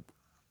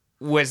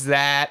 Was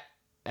that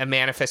a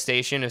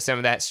manifestation of some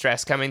of that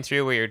stress coming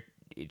through, where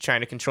you're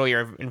trying to control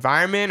your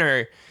environment,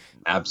 or?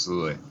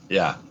 Absolutely.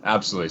 Yeah,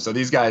 absolutely. So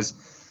these guys,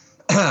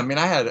 I mean,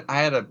 I had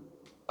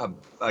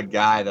a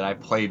guy that I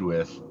played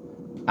with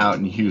out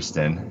in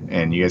Houston,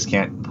 and you guys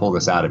can't pull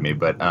this out of me,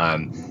 but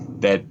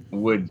that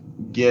would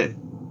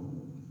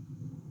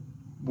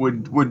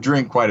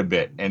drink quite a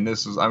bit. And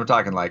I'm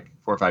talking like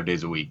 4 or 5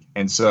 days a week.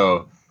 And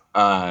so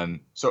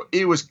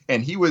it was,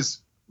 and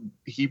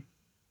he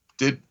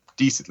did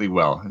decently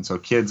well. And so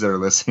kids that are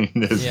listening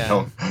to this,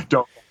 don't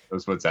follow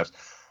those footsteps.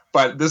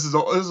 But this is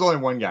only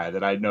one guy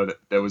that I know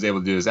that was able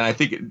to do this. And I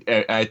think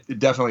it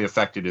definitely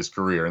affected his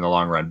career in the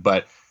long run.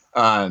 But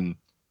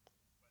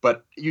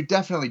you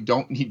definitely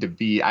don't need to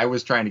be. I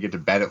was trying to get to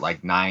bed at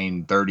like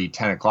 9:30,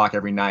 10 o'clock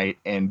every night.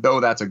 And though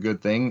that's a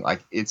good thing,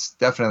 like it's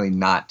definitely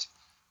not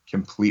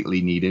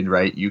completely needed,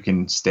 right? You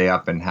can stay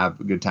up and have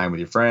a good time with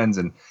your friends,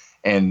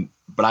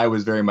 but I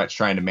was very much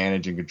trying to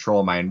manage and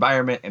control my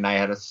environment. And I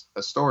had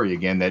a story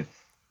again that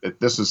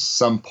this was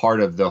some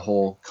part of the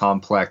whole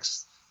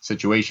complex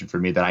situation for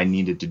me, that I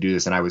needed to do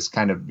this. And I was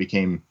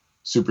became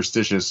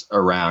superstitious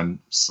around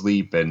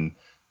sleep and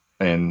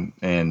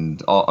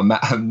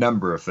a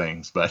number of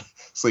things, but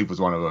sleep was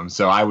one of them.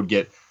 So I would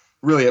get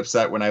really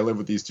upset when I lived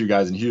with these 2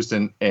 guys in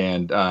Houston,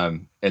 and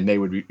they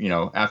would be,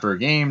 after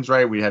games,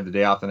 right, we had the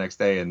day off the next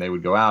day, and they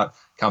would go out,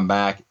 come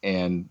back,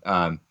 and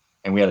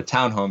we had a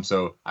townhome,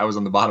 so I was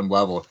on the bottom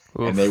level.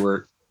 Oof. And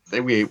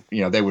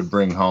they would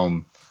bring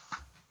home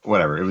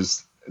whatever it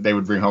was. They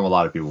would bring home a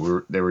lot of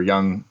people. They were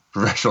young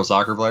professional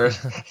soccer players,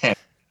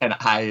 and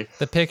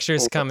the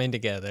picture's coming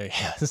together.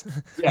 Yes.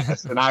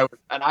 Yes, and I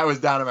was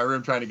down in my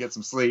room trying to get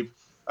some sleep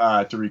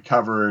to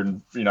recover,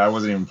 and I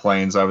wasn't even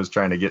playing, so I was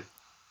trying to get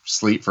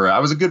sleep I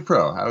was a good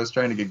pro. I was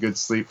trying to get good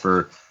sleep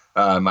for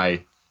my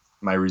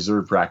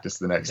reserve practice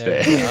the next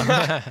day.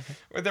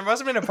 Well, there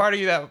must have been a part of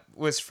you that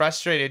was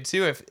frustrated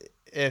too,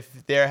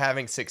 if they're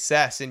having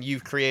success and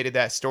you've created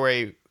that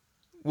story.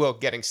 Well,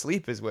 getting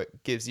sleep is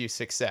what gives you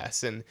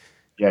success, and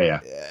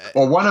yeah.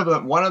 Well, one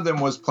of them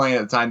was playing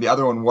at the time. The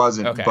other one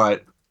wasn't. Okay.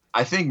 But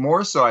I think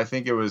more so, I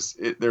think there was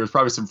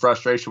probably some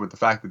frustration with the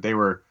fact that they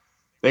were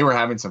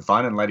having some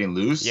fun and letting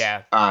loose.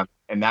 Yeah.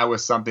 And that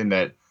was something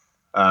that,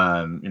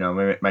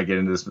 maybe might get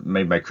into this,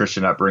 maybe my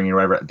Christian upbringing or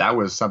whatever. That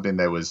was something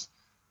that was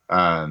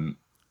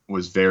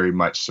very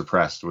much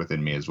suppressed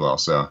within me as well.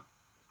 So,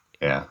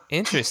 yeah.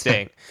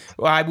 Interesting.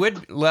 Well, I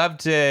would love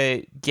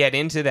to get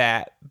into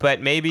that, but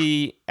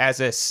maybe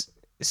as a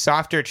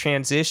softer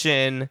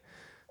transition,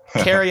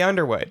 Carrie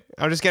Underwood.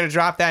 I'm just going to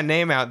drop that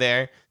name out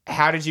there.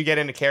 how did you get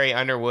into Carrie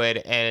Underwood,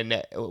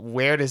 and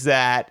where does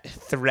that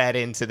thread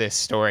into this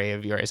story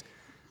of yours?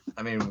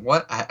 I mean,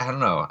 what I don't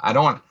know.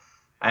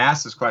 I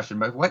asked this question,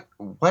 but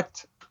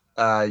what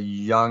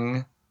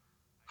young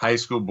high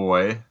school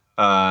boy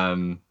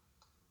that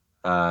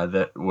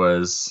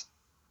was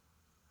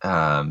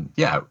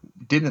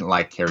didn't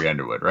like Carrie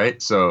Underwood,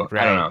 right? So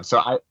I don't know.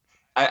 So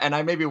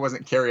I maybe it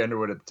wasn't Carrie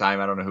Underwood at the time.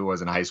 I don't know who it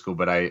was in high school,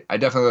 but I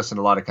definitely listened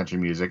to a lot of country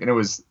music, and it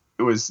was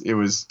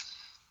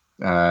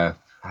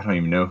I don't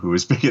even know who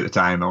was big at the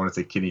time. I want to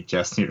say Kenny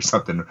Chesney or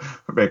something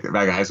back in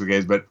high school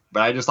days. But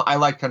I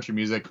like country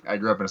music. I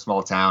grew up in a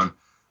small town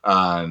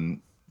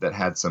that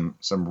had some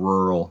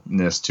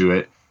ruralness to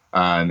it,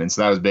 and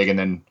so that was big.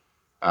 And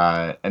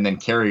then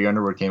Carrie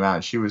Underwood came out,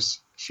 and she was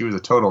a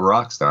total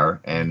rock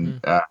star, and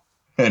I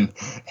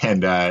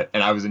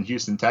was in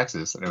Houston,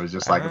 Texas, and it was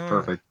just like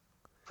a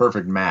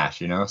perfect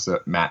mash, so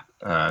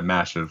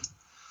mash of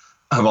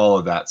all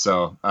of that.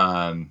 So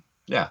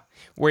yeah.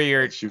 Were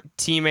your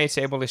teammates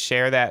able to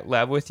share that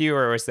love with you,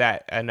 or was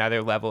that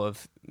another level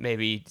of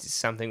maybe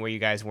something where you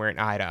guys weren't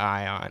eye to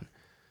eye on?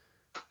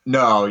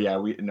 No, yeah,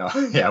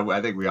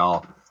 I think we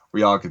all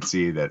could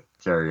see that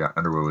Carrie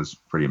Underwood was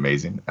pretty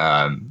amazing.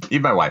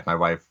 Even my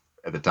wife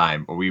at the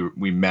time,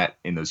 we met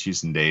in those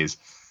Houston days,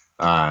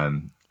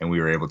 and we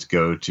were able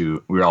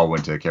to we all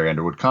went to a Carrie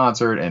Underwood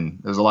concert, and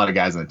there's a lot of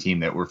guys on the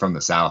team that were from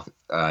the South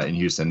in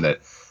Houston,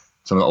 that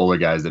some of the older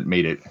guys that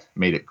made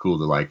it cool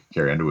to like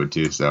Carrie Underwood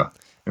too. So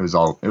it was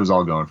all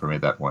going for me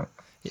at that point.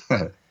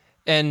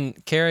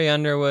 And Carrie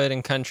Underwood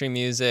and country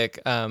music,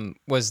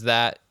 was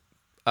that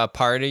a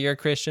part of your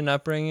Christian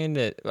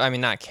upbringing? I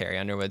mean, not Carrie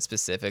Underwood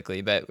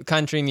specifically, but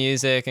country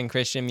music and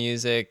Christian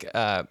music,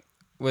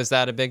 was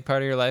that a big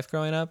part of your life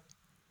growing up?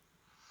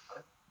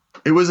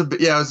 It was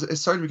it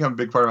started to become a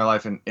big part of my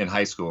life in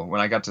high school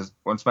when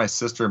once my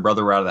sister and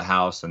brother were out of the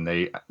house, and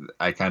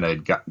I kind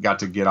of got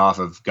to get off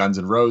of Guns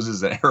N'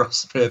 Roses and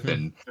Aerosmith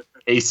and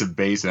Ace of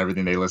Base and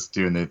everything they listened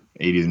to in the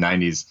 80s and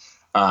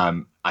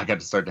 90s. I got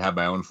to start to have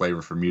my own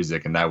flavor for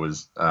music, and that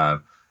was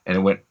and it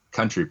went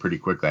country pretty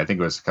quickly. I think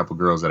it was a couple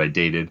girls that I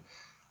dated,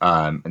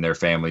 and their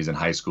families in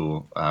high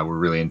school were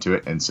really into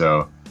it, and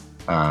so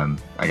I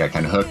got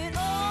kind of hooked.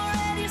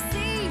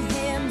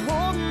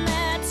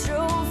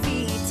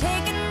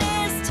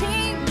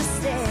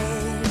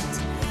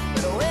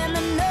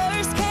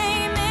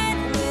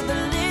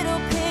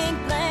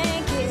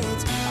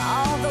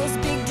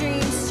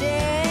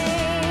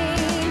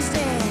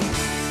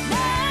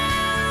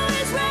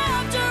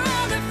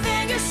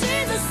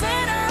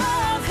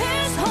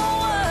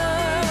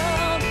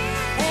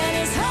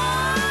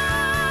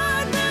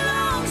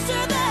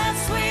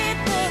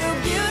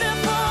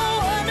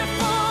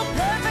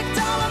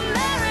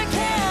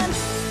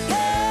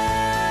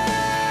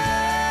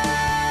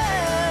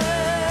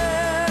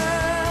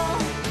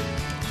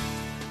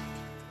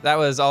 That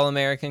was All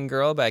American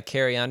Girl by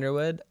Carrie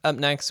Underwood. Up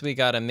next, we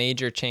got a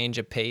major change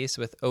of pace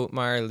with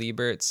Otmar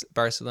Liebert's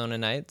Barcelona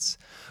Nights.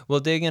 We'll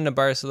dig into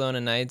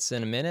Barcelona Nights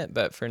in a minute,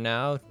 but for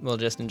now, we'll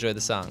just enjoy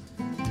the song.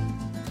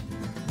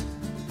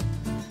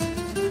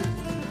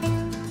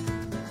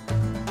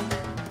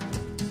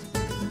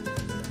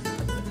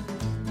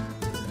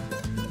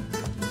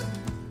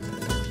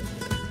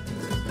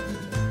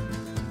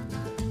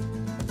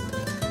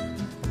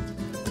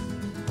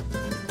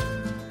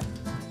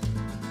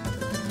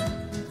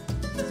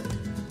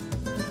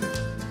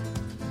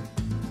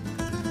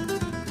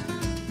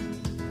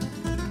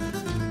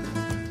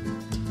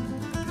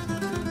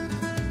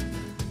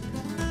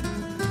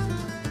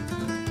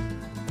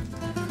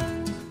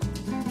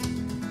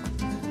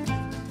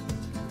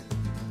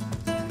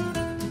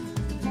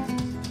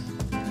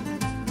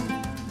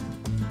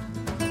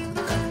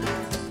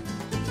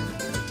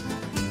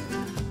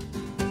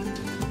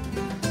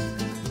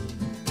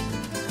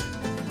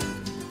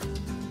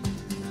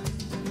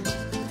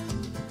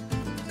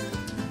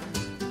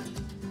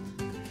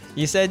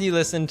 You said you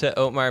listened to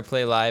Otmar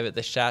play live at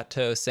the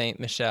Chateau Ste.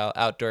 Michelle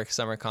Outdoor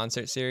Summer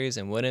Concert Series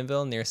in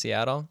Woodinville near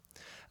Seattle.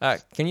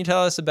 Can you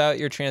tell us about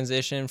your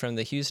transition from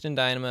the Houston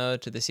Dynamo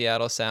to the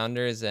Seattle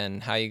Sounders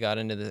and how you got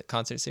into the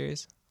concert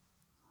series?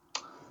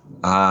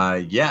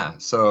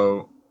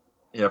 So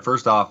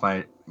first off,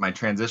 my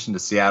transition to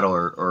Seattle,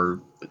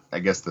 or I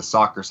guess the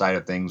soccer side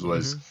of things,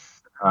 was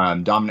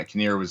Dominic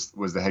Kinnear was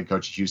the head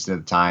coach of Houston at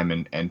the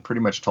time, and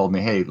pretty much told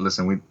me, hey,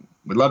 listen, we'd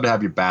love to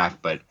have you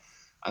back, but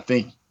I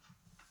think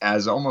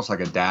as almost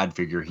like a dad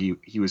figure,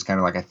 he was kind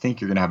of like, I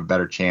think you're going to have a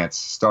better chance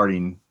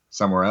starting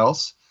somewhere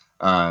else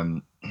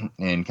and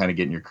kind of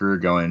getting your career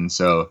going.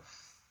 So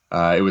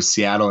it was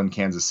Seattle and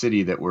Kansas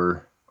City that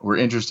were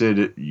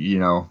interested,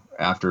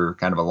 after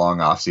kind of a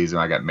long off season.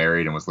 I got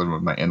married and was living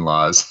with my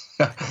in-laws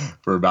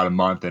for about a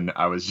month. And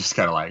I was just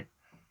kind of like,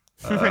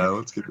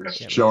 let's get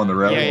the show on the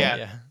road.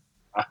 Yeah.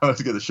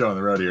 Let's get the show on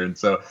the road here. And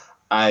so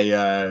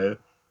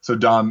so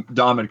Dom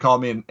had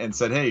called me and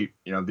said, hey,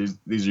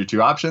 these are your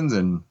two options.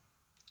 And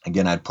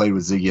again, I'd played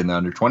with Ziggy in the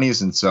under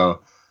 20s. And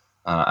so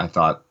I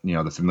thought,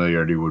 the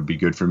familiarity would be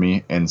good for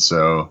me. And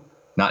so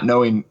not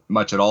knowing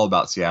much at all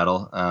about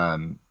Seattle,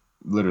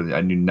 literally,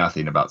 I knew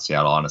nothing about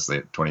Seattle, honestly,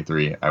 at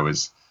 23. I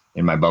was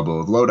in my bubble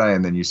of Lodi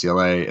and then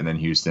UCLA and then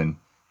Houston,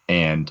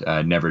 and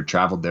never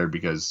traveled there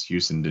because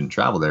Houston didn't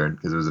travel there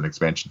because it was an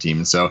expansion team.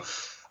 And so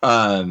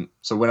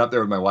went up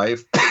there with my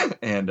wife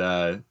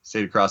and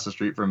stayed across the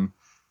street from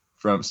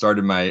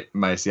started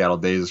my Seattle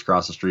days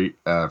across the street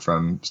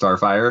from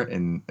Starfire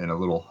in a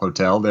little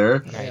hotel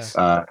there. Nice.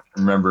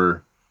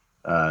 Remember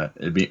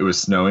it was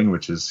snowing,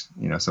 which is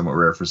somewhat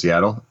rare for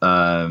Seattle.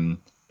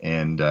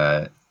 And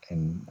I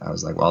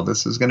was like, well,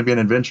 this is going to be an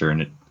adventure,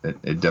 and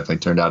it definitely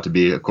turned out to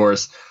be, of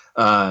course.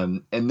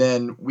 And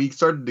then we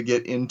started to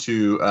get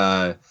into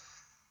a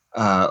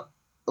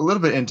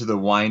little bit into the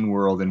wine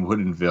world in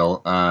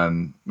Woodinville.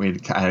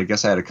 I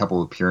guess I had a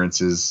couple of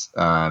appearances,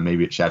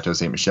 maybe at Chateau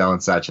Ste. Michelle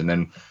and such, and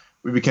then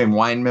we became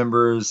wine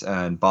members.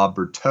 And Bob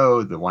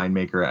Berteau, the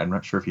winemaker, I'm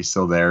not sure if he's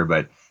still there,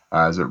 but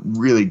is a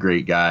really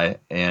great guy.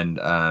 And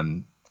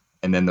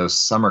then those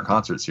summer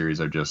concert series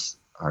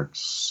are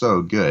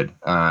so good.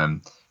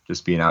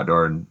 Just being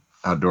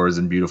outdoors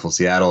in beautiful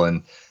Seattle,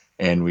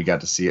 and we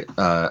got to see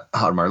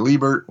Audemars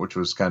Liebert, which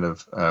was kind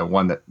of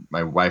one that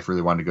my wife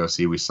really wanted to go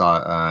see. We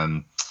saw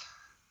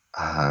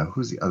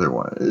who's the other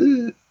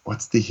one?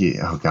 What's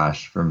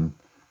from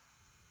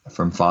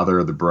Father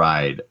of the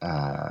Bride?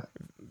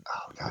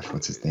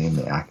 What's his name?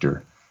 The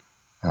actor.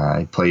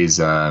 He plays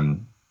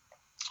kind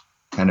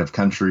of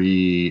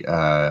country,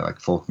 like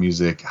folk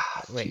music.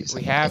 Wait,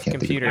 we have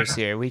computers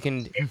here. We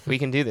can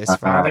do this.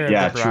 Father of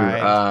the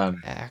Bride.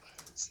 True.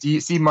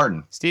 Steve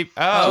Martin. Steve. He's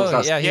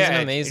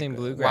an amazing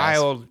bluegrass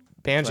wild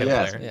banjo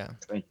player.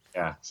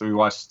 Yeah. So we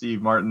watched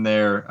Steve Martin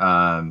there,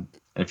 and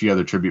a few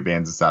other tribute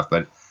bands and stuff.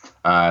 But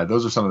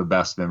those are some of the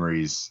best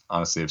memories,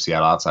 honestly, of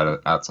Seattle outside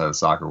of the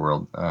soccer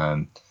world.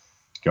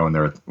 Going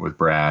there with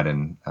Brad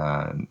and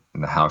the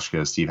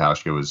Hauschka. Steve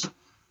Hauschka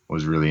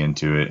was really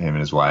into it. Him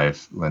and his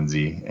wife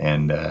Lindsay,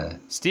 and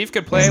Steve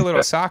could play a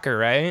little soccer,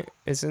 right?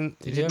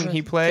 Didn't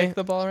he play? Kick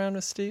the ball around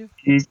with Steve?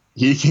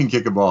 He can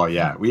kick a ball.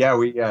 Yeah.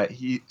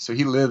 He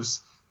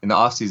lives in the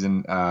off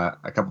season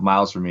a couple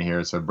miles from me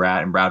here. So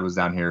Brad was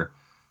down here.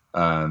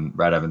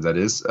 Brad Evans, that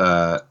is.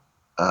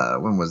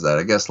 When was that?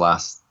 I guess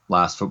last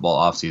football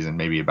off season,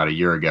 maybe about a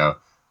year ago,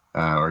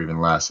 or even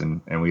less.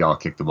 And we all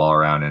kicked the ball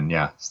around. And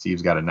yeah,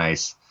 Steve's got a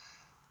nice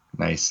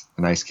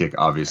kick,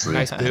 obviously.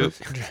 Nice boot.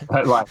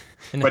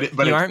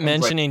 but you aren't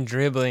mentioning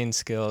dribbling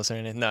skills or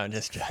anything. No,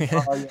 just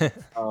joking.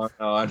 No,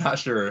 I'm not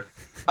sure.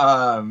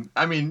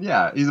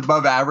 He's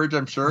above average,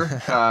 I'm sure.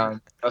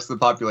 Rest of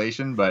the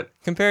population, but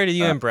compared to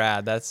you and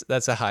Brad,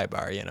 that's a high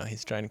bar.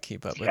 He's trying to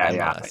keep up with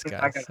MLS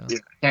guys. I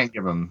can't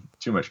give him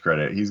too much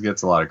credit. He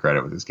gets a lot of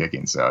credit with his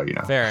kicking, so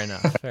Fair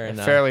enough.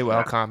 Fairly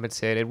well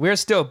compensated. We're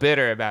still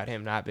bitter about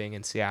him not being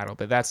in Seattle,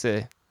 but that's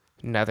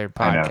another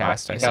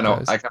podcast. I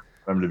suppose. I kind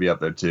of want him to be up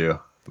there too,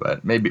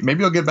 but maybe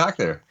he'll get back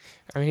there.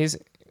 I mean,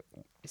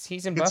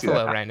 he's in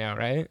Buffalo right now,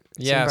 right?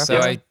 Yeah, so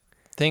I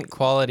think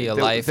quality of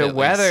life. The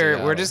weather.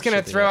 We're just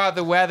gonna throw out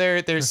the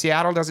weather.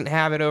 Seattle doesn't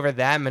have it over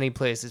that many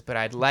places, but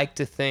I'd like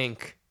to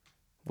think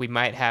we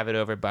might have it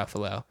over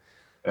Buffalo.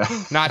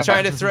 Not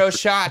trying to throw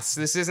shots.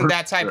 This isn't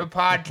that type of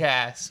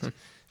podcast.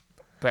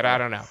 But I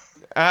don't know.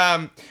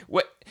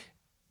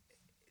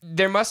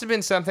 There must have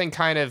been something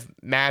kind of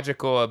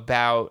magical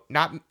about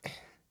not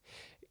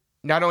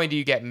only do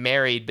you get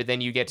married, but then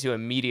you get to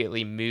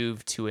immediately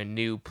move to a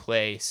new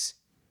place.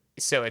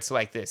 So it's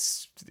like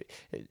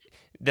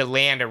the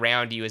land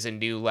around you is a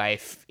new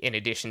life in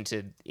addition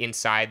to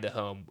inside the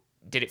home.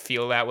 Did it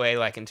feel that way,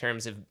 like in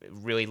terms of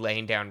really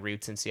laying down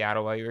roots in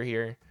Seattle while you were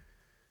here?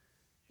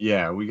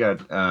 Yeah, we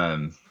got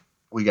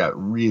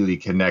really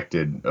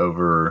connected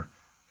over,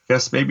 I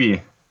guess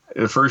maybe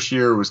the first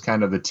year was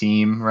kind of the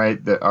team,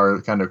 right? That our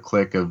kind of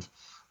clique of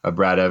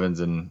Brad Evans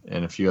and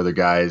a few other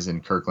guys in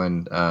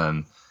Kirkland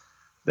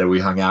that we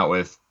hung out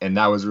with, and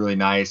that was really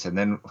nice. And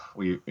then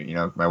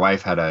my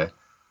wife had a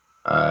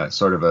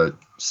sort of a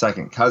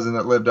second cousin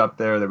that lived up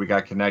there that we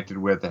got connected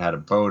with that had a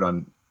boat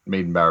on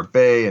Maidenbower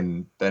Bay,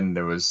 and then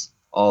there was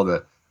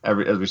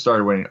as we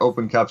started winning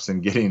Open Cups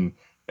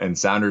and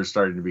Sounders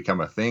started to become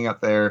a thing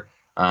up there.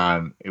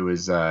 It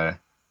was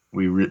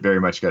very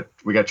much got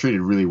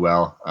treated really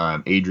well.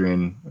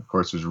 Adrian, of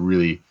course, was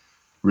really,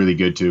 really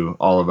good to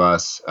all of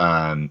us,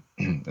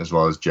 as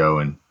well as Joe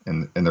and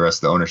the rest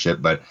of the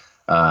ownership. But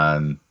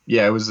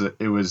it was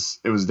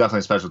definitely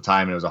a special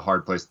time, and it was a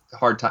hard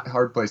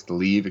place to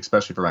leave,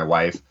 especially for my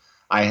wife.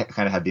 I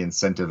kind of had the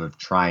incentive of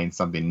trying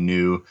something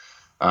new,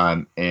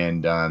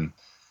 and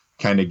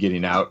kind of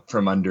getting out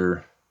from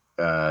under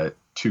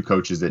two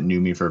coaches that knew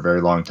me for a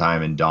very long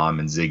time, and Dom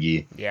and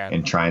Ziggy,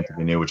 and trying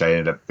something new, which I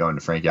ended up going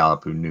to Frank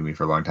Yallop, who knew me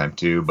for a long time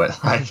too. But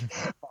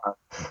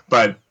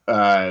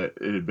it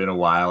had been a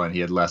while, and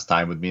he had less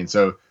time with me,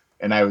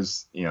 and I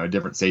was, a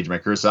different stage of my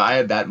career. So I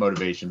had that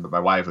motivation, but my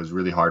wife, was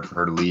really hard for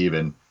her to leave.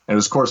 And it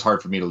was, of course,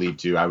 hard for me to leave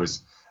too. I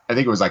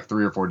think it was like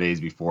 3 or 4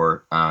 days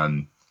before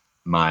the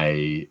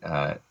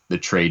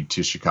trade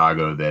to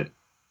Chicago that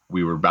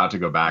we were about to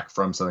go back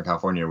from Southern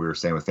California. We were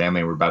staying with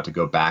family, and we were about to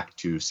go back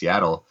to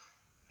Seattle.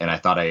 And I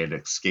thought I had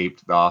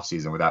escaped the off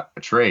season without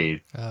a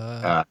trade.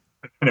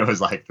 And it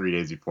was like 3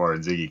 days before,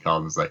 and Ziggy called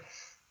and was like,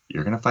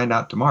 "You're gonna find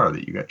out tomorrow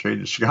that you got traded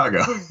to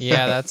Chicago."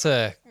 Yeah, that's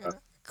a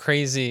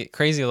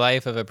crazy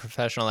life of a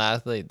professional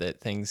athlete,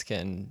 that things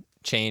can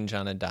change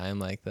on a dime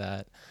like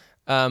that.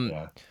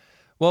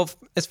 Well,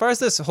 as far as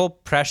this whole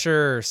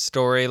pressure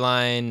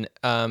storyline,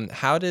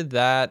 how did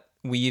that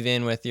weave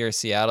in with your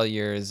Seattle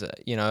years?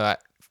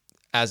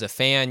 As a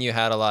fan, you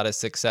had a lot of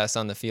success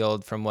on the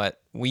field from what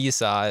we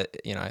saw.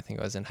 I think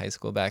I was in high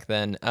school back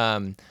then.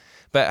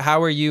 But how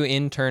were you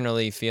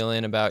internally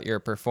feeling about your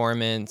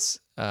performance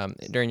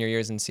during your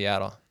years in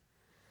Seattle?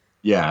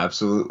 Yeah,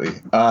 absolutely.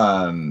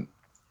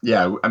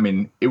 Yeah, I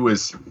mean, it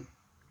was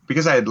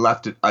because I had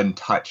left it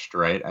untouched,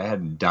 right? I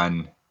hadn't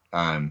done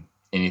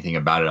anything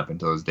about it up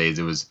until those days.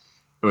 It was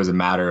a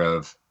matter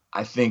of,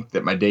 I think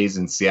that my days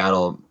in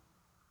Seattle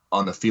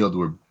on the field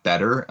were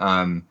better.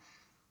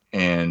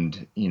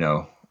 And,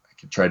 I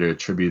could try to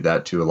attribute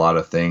that to a lot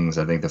of things.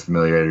 I think the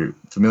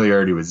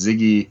familiarity with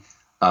Ziggy.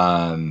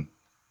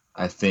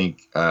 I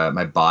think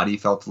my body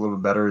felt a little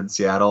bit better in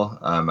Seattle.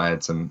 I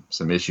had some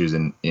issues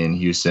in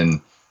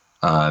Houston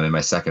in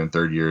my second and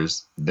third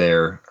years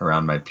there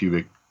around my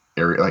pubic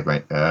area.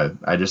 Like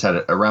I just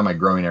had around my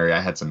growing area,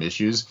 I had some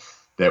issues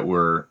that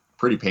were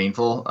pretty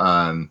painful.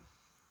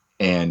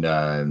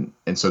 And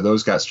so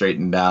those got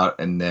straightened out.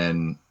 And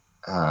then,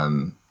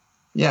 I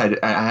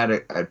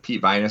had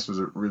Pete Vinus was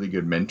a really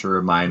good mentor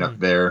of mine up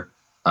there.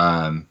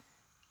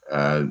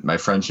 My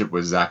friendship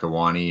with Zach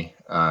Awani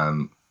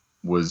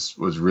was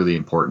really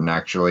important,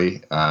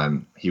 actually.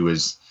 He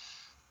was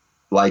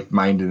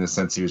like-minded in the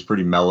sense he was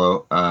pretty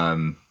mellow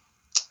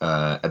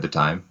at the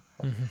time.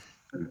 Mm-hmm.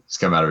 He's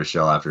come out of his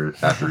shell after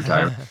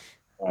retirement.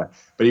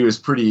 But he was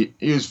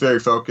very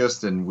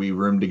focused, and we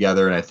roomed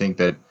together. And I think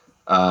that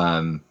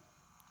I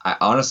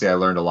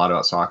learned a lot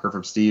about soccer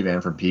from Steve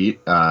and from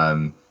Pete.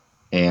 They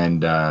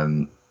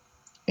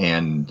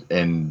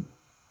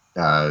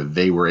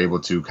were able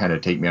to kind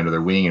of take me under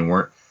their wing,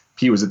 and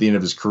Pete was at the end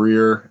of his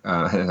career.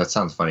 That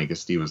sounds funny because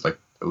Steve was like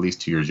at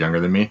least 2 years younger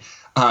than me.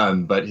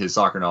 But his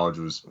soccer knowledge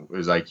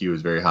his IQ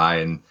was very high.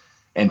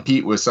 And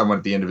Pete was someone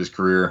at the end of his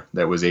career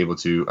that was able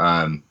to,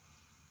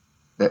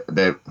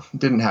 that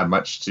didn't have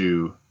much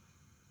to,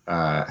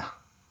 I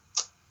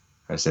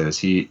say this,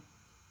 he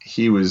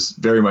was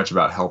very much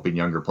about helping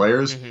younger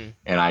players. Mm-hmm.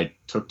 And I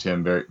took to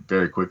him very,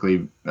 very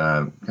quickly,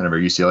 kind of our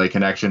UCLA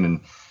connection.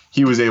 And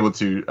he was able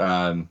to,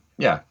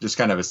 just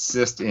kind of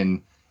assist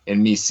in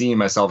me seeing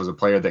myself as a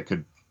player that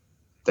could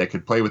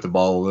play with the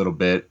ball a little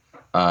bit,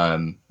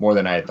 more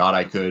than I had thought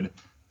I could.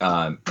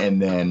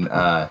 And then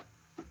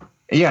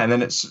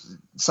it's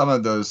some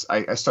of those,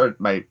 I guess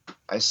my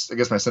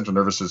central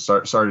nervous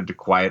system started to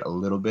quiet a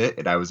little bit,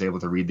 and I was able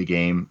to read the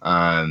game.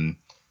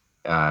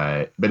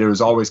 But it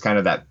was always kind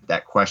of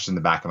that question in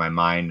the back of my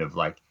mind of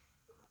like,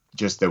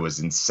 just that was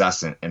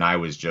incessant. And I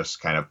was just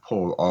kind of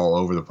pulled all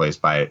over the place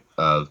by it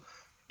of,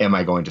 am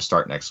I going to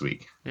start next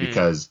week?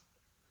 Because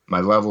my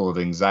level of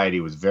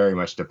anxiety was very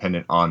much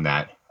dependent on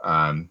that.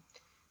 And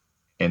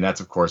that's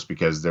of course,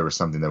 because there was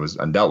something that was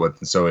undealt with.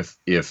 And so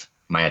if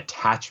my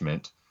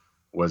attachment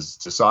was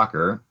to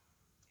soccer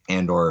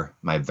and, or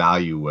my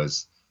value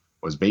was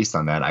based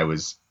on that, I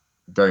was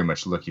very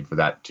much looking for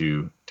that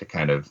to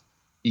kind of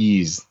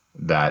ease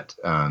that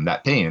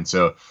pain. And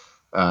so,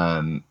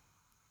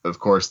 of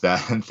course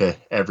that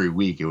every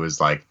week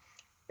I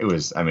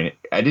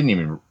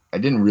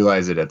didn't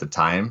realize it at the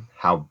time,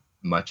 how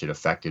much it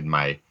affected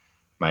my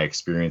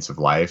experience of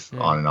life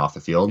on and off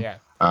the field. Yeah.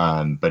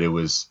 But it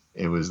was,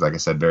 like I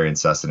said, very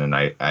incessant. And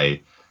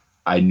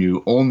I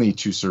knew only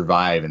to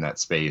survive in that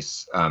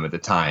space, at the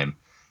time,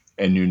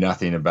 and knew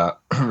nothing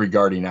about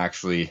regarding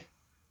actually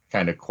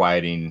kind of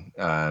quieting,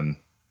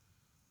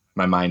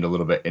 my mind a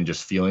little bit and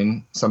just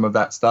feeling some of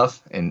that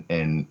stuff.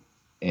 So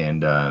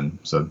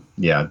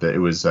yeah,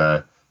 it was,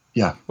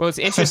 yeah. Well, it's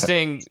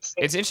interesting.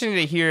 It's interesting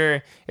to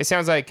hear. It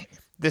sounds like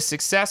the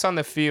success on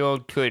the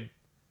field could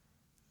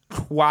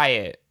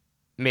quiet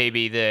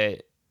maybe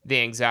the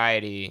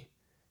anxiety,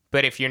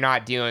 but if you're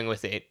not dealing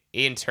with it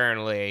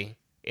internally,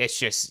 it's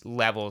just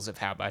levels of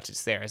how much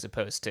it's there as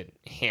opposed to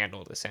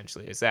handled,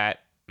 essentially. Is that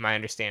my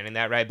understanding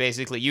that right?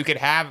 Basically, you could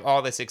have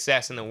all the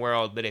success in the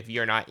world, but if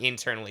you're not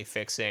internally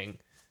fixing,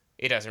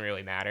 it doesn't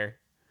really matter.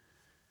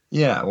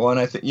 Yeah, well, and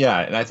I think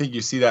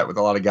you see that with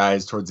a lot of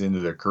guys towards the end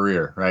of their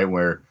career, right?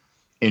 Where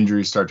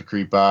injuries start to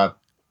creep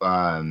up,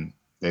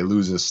 they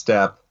lose a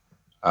step,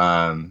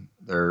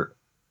 they're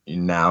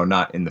now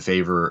not in the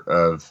favor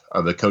of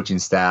the coaching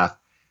staff,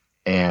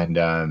 and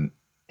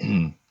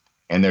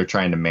they're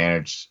trying to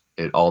manage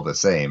it all the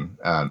same.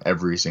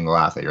 Every single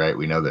athlete, right?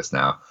 We know this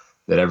now,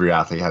 that every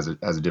athlete has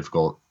a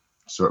difficult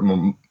sort.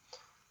 I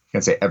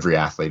can't say every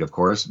athlete, of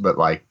course, but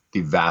like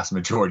the vast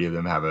majority of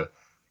them have an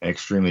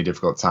extremely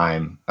difficult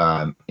time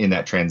in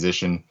that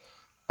transition,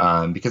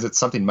 because it's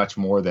something much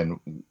more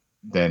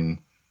than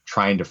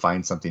trying to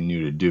find something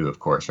new to do, of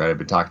course, right? I've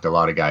been talking to a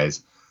lot of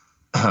guys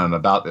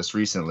about this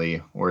recently,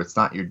 where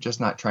you're just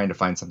not trying to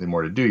find something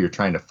more to do. You're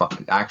trying to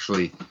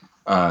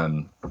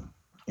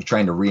you're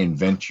trying to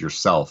reinvent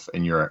yourself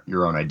and your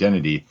own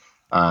identity.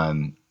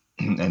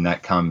 and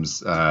that comes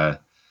that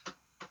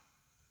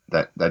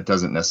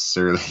doesn't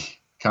necessarily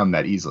come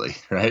that easily,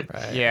 right?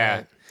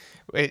 Yeah.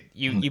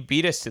 You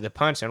beat us to the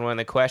punch on one of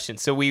the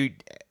questions. So we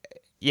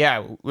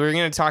were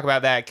going to talk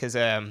about that because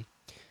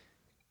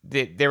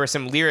there were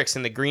some lyrics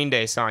in the Green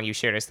Day song you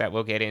shared us that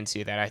we'll get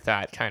into that I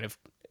thought kind of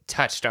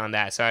touched on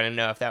that. So I don't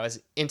know if that was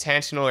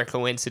intentional or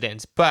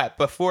coincidence. But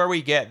before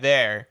we get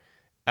there,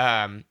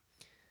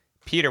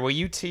 Peter, will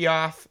you tee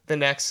off the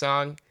next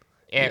song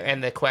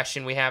and the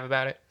question we have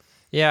about it?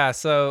 Yeah,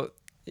 so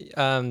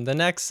the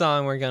next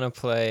song we're going to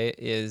play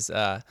is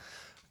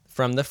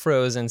from the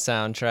Frozen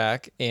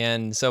soundtrack.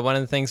 And so one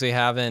of the things we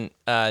haven't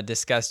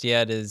discussed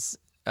yet is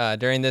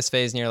during this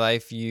phase in your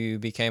life, you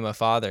became a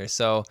father.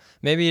 So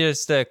maybe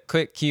just a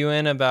quick cue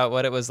in about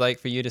what it was like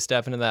for you to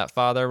step into that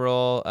father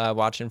role,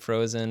 watching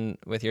Frozen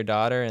with your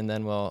daughter, and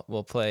then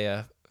we'll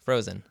play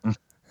Frozen.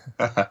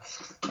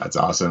 That's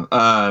awesome.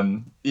 I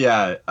mean,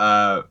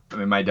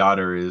 my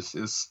daughter is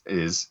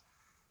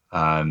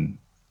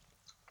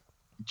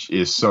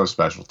so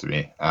special to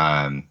me.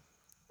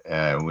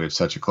 We have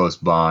such a close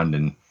bond,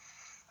 and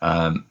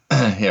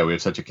we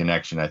have such a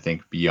connection, I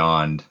think,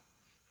 beyond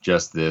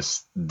just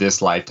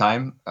this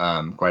lifetime,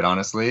 quite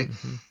honestly.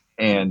 Mm-hmm.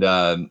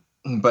 And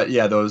but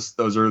yeah, those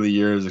early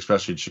years,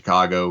 especially in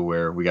Chicago,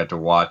 where we got to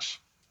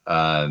watch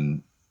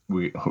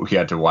we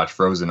had to watch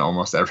Frozen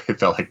almost it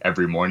felt like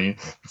every morning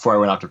before I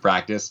went off to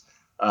practice.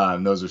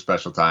 Those are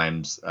special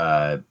times,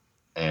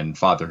 and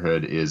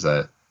fatherhood is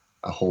a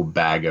whole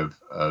bag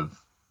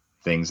of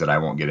things that I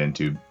won't get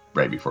into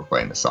right before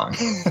playing the song.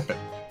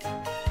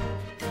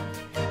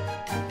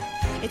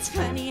 It's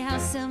funny how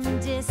some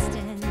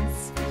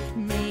distance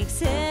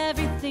makes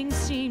everything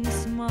seem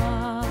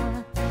small,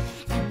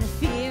 and the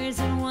fears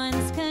that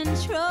once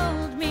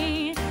controlled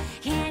me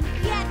can't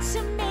get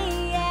to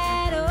me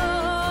at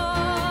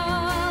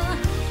all.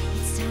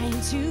 It's time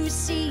to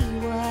see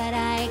what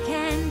I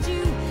can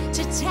do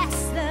to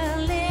test the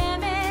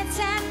limits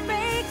and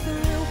break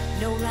through.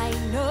 No right,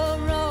 no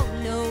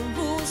wrong, no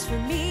rules for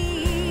me.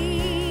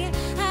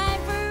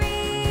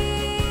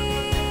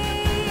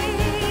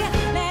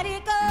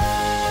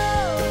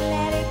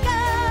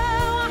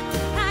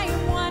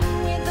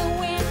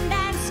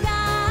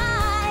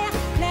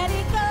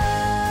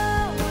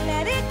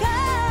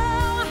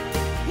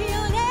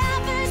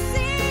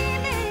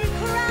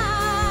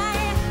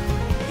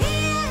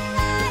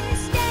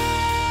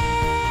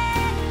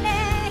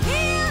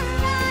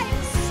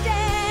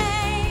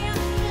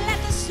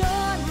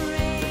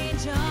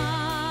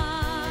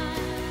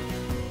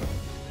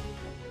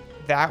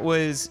 That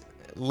was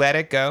Let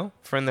It Go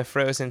from the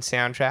Frozen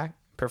soundtrack,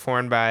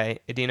 performed by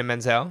Idina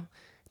Menzel.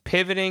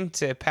 Pivoting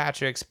to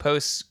Patrick's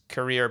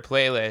post-career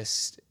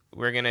playlist,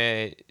 we're going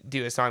to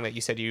do a song that you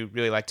said you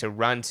really like to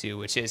run to,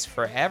 which is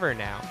Forever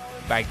Now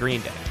by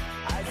Green Day.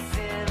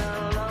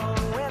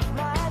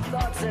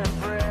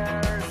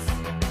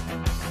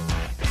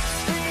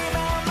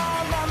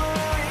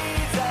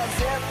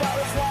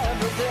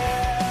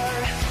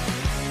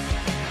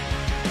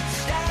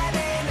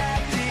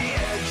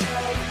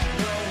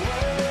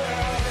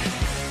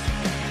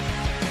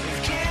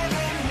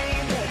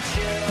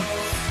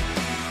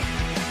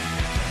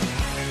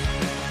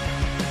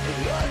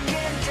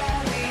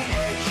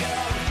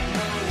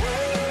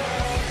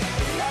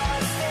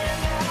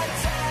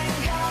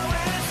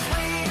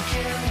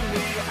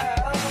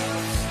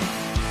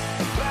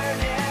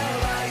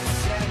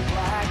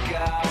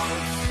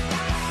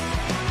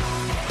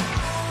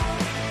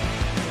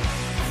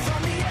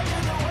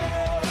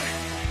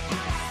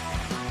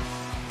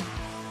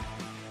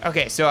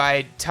 Okay, so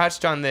I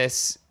touched on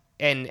this,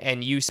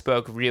 and you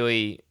spoke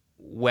really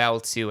well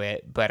to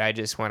it, but I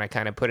just want to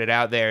kind of put it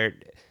out there.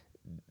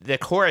 The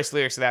chorus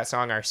lyrics of that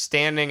song are,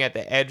 standing at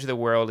the edge of the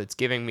world, it's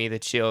giving me the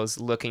chills,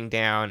 looking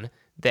down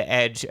the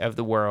edge of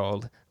the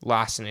world,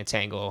 lost in a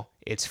tangle,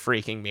 it's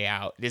freaking me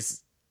out.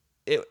 Is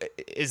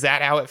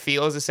that how it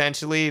feels,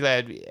 essentially?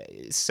 That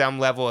some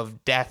level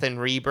of death and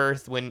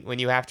rebirth when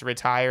you have to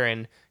retire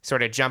and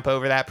sort of jump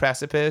over that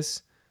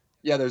precipice?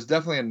 Yeah, there's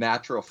definitely a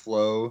natural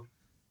flow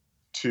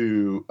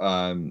to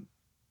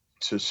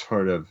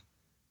sort of,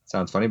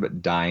 sounds funny,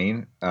 but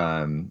dying,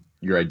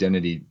 your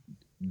identity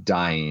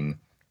dying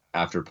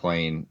after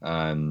playing,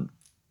 and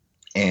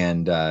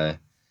that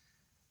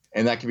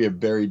can be a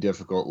very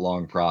difficult,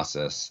 long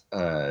process.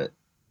 But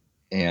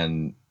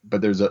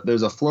there's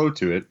a flow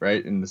to it,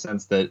 right? In the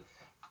sense that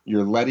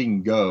you're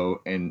letting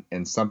go, and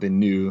something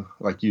new,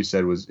 like you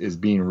said, is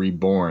being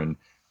reborn,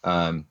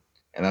 and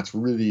that's a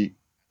really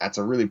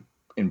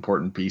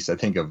important piece, I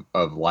think,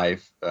 of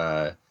life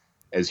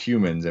as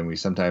humans. And we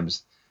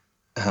sometimes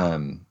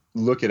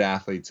look at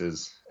athletes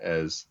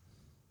as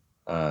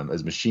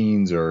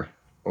machines or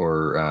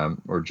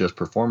just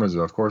performers.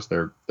 Of course,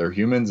 they're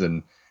humans,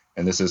 and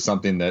this is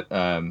something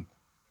that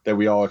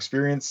we all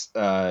experience,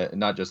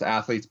 not just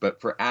athletes, but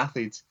for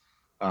athletes.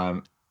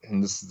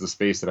 And this is the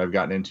space that I've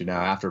gotten into now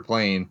after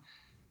playing.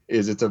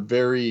 It's a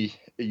very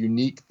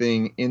unique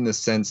thing in the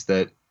sense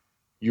that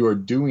you are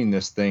doing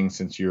this thing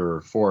since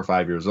you're 4 or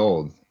 5 years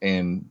old,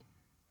 and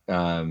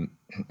and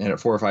at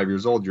 4 or 5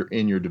 years old, you're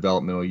in your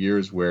developmental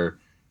years where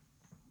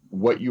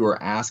what you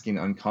are asking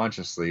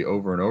unconsciously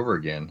over and over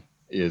again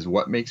is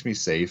what makes me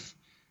safe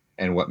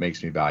and what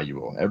makes me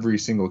valuable. Every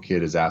single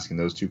kid is asking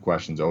those two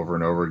questions over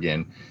and over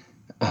again,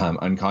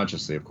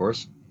 unconsciously, of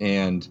course.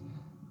 And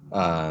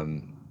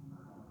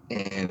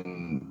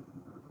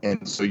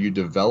so you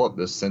develop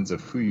this sense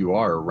of who you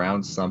are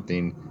around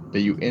something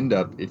that you end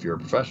up, if you're a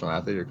professional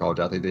athlete or college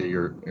athlete, that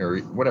you're, or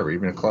whatever,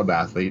 even a club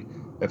athlete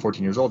at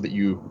 14 years old, that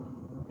you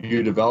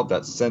develop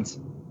that sense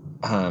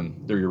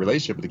through your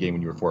relationship with the game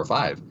when you were 4 or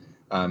 5.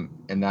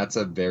 And that's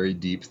a very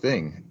deep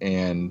thing.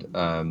 And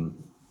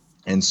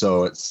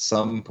so at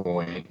some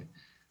point,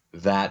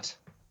 that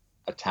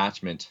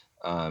attachment,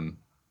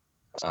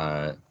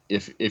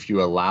 if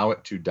you allow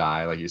it to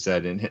die, like you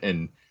said,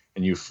 and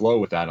you flow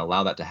with that and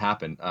allow that to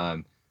happen,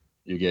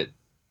 you get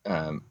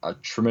a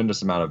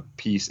tremendous amount of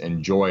peace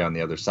and joy on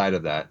the other side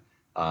of that.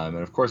 And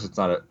of course, it's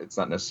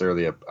not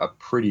necessarily a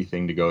pretty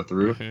thing to go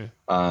through.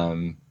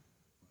 Mm-hmm.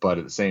 But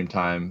at the same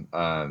time,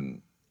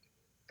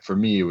 for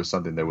me, it was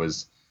something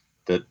that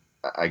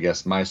I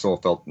guess my soul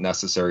felt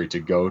necessary to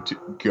go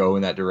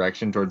in that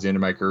direction towards the end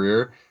of my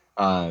career.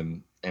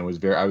 And I was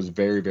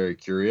very, very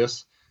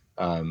curious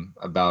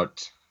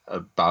about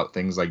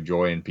things like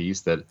joy and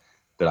peace that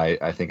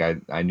I think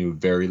I knew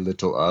very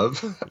little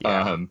of.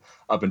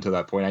 Up until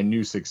that point. I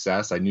knew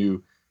success. I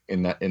knew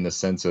in the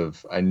sense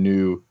of I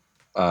knew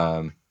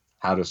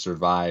how to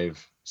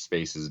survive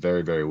spaces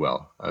very, very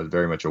well. I was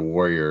very much a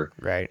warrior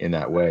in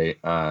that way.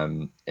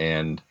 And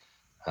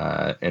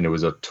it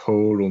was a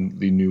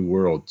totally new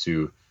world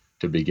to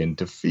begin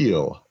to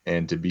feel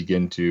and to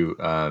begin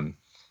to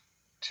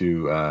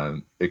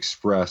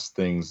express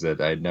things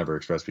that I had never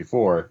expressed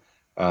before,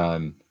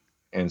 and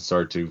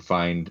start to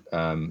find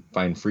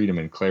freedom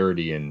and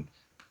clarity and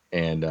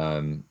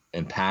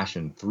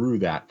passion through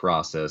that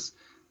process.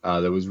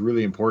 That was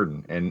really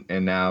important.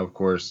 And now, of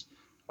course,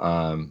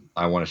 I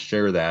want to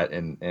share that.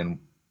 And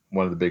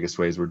one of the biggest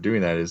ways we're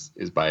doing that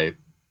is by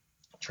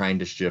trying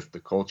to shift the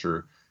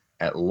culture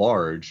at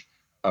large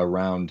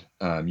around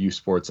youth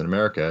sports in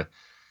America,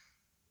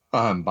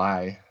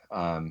 by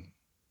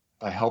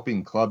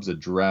helping clubs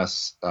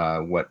address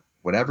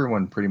what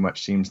everyone pretty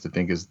much seems to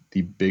think is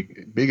the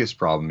biggest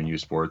problem in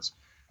youth sports,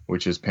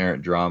 which is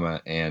parent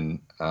drama. And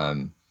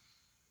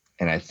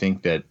I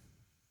think that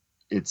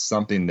it's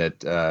something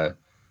that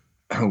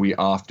we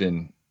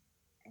often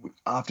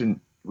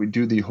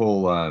do the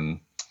whole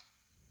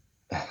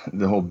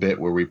bit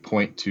where we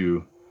point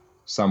to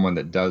someone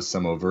that does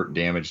some overt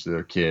damage to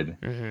their kid.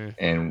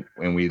 Mm-hmm.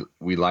 And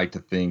we like to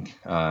think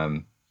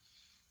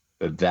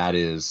that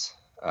is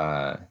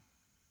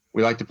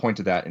we like to point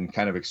to that and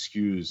kind of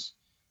excuse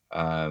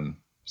some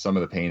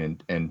of the pain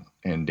and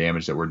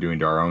damage that we're doing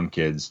to our own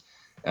kids.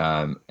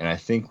 And I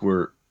think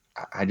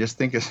I just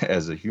think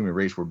as a human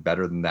race, we're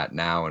better than that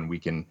now. And we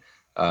can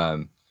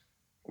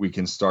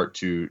start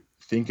to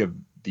think of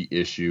the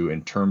issue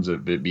in terms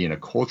of it being a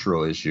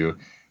cultural issue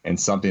and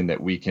something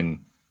that we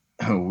can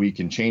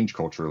change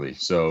culturally.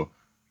 So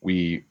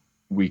we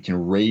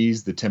can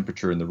raise the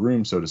temperature in the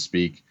room, so to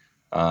speak,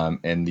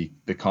 and the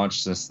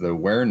consciousness, the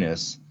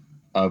awareness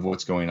of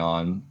what's going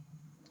on.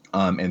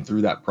 And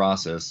through that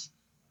process,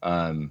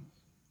 it'll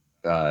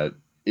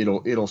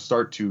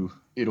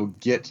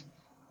get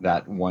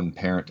that one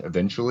parent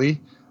eventually.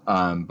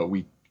 But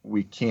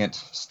we can't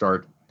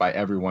start by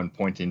everyone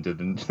pointing to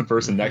the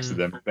person next to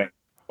them and saying,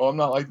 well, I'm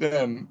not like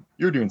them.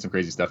 You're doing some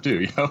crazy stuff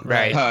too,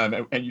 Right.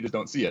 And you just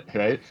don't see it,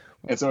 right?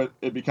 And so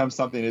it becomes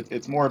something.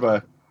 It's more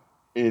of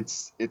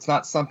it's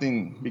not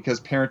something, because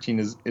parenting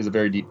is a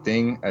very deep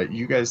thing.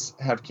 You guys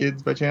have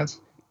kids by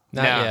chance?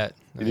 Not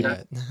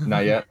yet.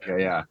 Not yet.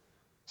 Yeah.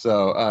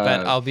 So,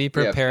 but I'll be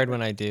prepared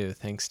when I do.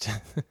 Thanks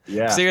to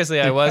seriously,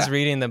 I was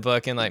reading the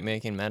book and like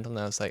making mental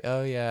notes, like,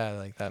 oh yeah,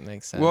 like that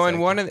makes sense. Well, and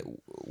one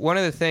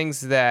of the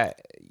things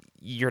that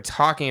you're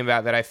talking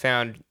about that I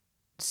found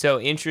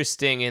so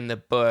interesting in the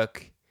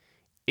book,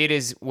 it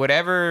is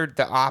whatever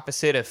the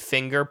opposite of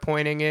finger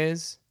pointing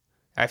is,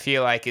 I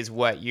feel like is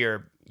what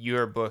your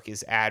book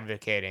is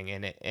advocating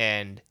in it.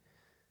 And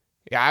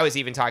yeah, I was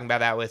even talking about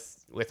that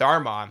with our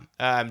mom.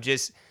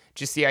 Just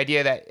the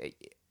idea that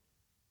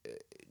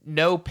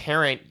no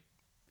parent,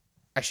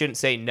 I shouldn't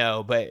say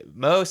no, but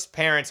most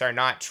parents are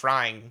not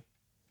trying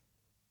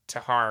to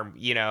harm,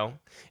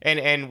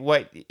 and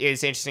what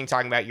is interesting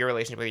talking about your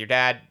relationship with your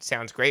dad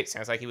sounds great.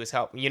 Sounds like he was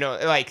helping,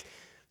 like,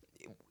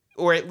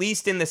 or at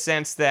least in the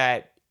sense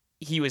that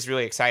he was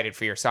really excited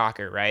for your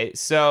soccer. Right.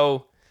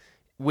 So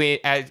when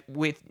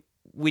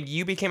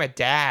you became a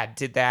dad,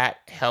 did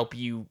that help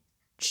you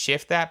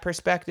shift that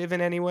perspective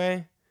in any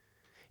way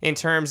in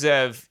terms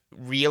of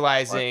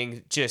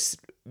realizing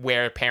just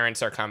where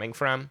parents are coming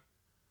from?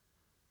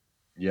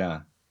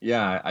 Yeah.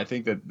 I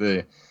think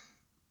that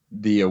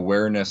the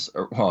awareness,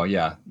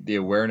 the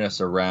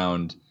awareness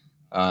around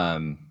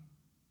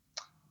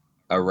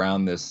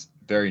this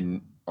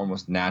very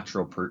almost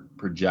natural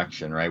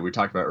projection, right? We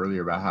talked about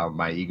earlier about how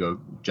my ego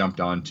jumped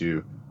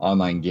onto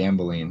online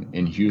gambling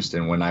in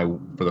Houston when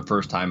for the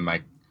first time in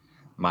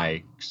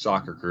my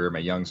soccer career, my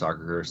young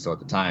soccer career still at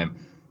the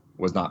time,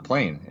 was not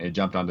playing. And it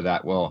jumped onto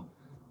that. Well,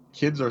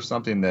 kids are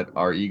something that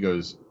our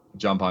egos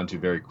jump onto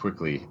very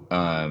quickly.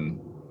 And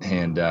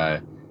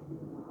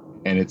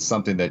it's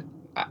something that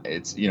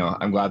it's,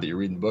 I'm glad that you're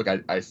reading the book.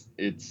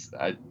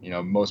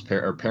 Most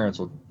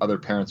other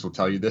parents will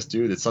tell you this,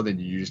 dude. It's something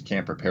you just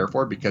can't prepare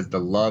for, because the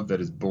love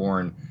that is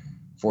born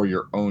for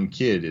your own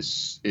kid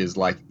is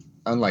like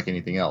unlike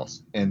anything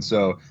else. And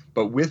so,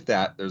 but with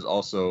that, there's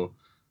also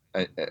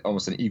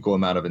almost an equal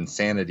amount of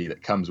insanity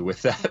that comes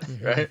with that,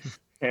 right?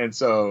 And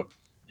so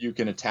you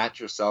can attach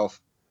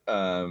yourself,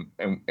 and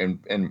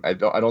I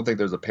don't think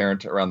there's a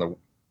parent around the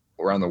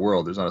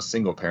world. There's not a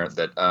single parent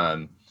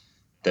that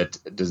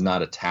does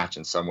not attach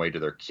in some way to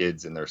their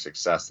kids and their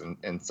success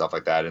and stuff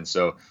like that. And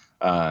so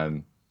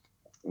what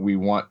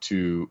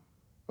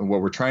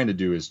we're trying to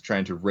do is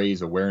trying to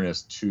raise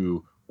awareness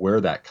to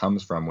where that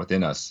comes from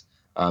within us.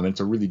 And it's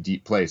a really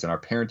deep place, and our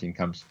parenting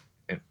comes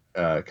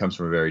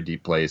from a very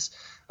deep place.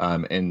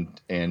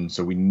 And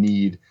so we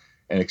need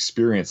an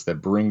experience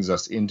that brings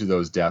us into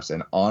those depths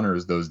and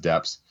honors those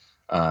depths.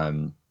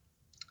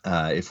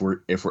 If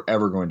we're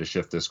ever going to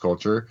shift this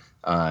culture,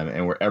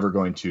 and we're ever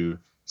going to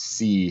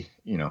see,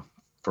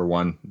 for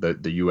one,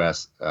 the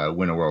U.S.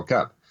 Win a World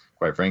Cup,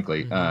 quite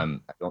frankly, I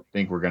don't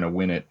think we're going to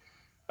win it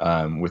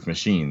with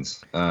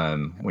machines.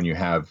 When you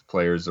have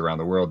players around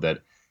the world that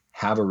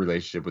have a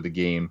relationship with the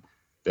game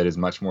that is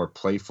much more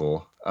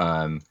playful,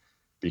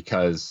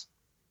 because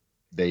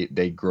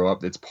they grow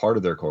up, it's part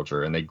of their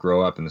culture, and they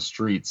grow up in the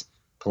streets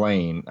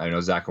playing. I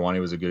know Zach Kawani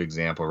was a good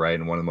example, right?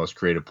 And one of the most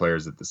creative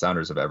players that the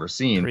Sounders have ever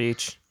seen.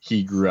 Preach.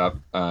 He grew up,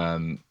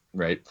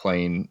 right,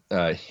 playing.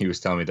 He was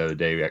telling me the other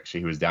day,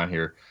 he was down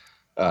here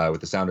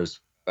with the Sounders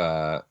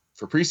for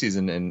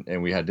preseason,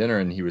 and we had dinner,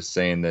 and he was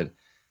saying that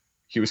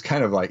he was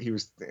kind of like, he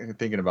was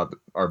thinking about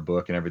our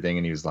book and everything,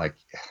 and he was like,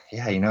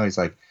 yeah, he's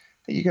like,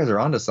 hey, you guys are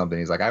onto something.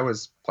 He's like, I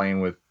was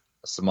playing with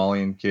a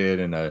Somalian kid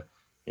and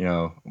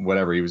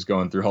whatever. He was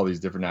going through all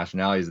these different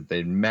nationalities that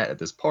they'd met at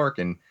this park,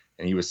 and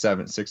he was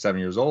 7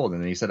 years old.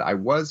 And then he said, I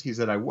was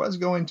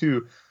going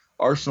to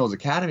Arsenal's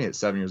academy at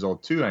 7 years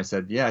old too. And I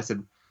said, yeah. I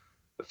said,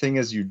 the thing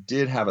is, you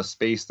did have a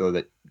space though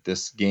that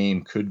this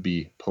game could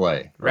be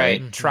play.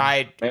 Right.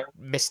 Tried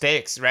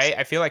mistakes. Right.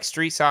 I feel like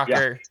street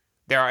soccer.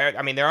 Yeah.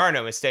 There are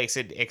no mistakes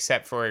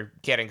except for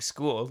getting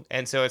schooled,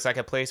 and so it's like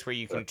a place where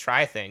you can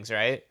try things.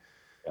 Right.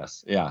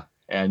 Yes. Yeah.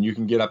 And you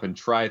can get up and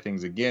try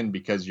things again,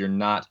 because you're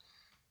not.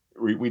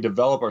 We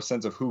develop our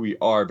sense of who we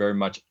are very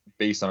much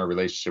based on our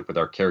relationship with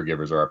our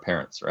caregivers or our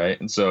parents, right?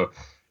 And so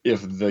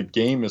if the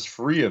game is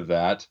free of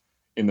that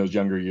in those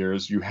younger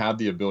years, you have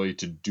the ability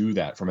to do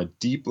that from a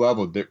deep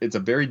level. It's a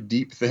very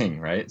deep thing,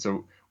 right?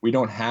 So we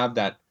don't have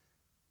that.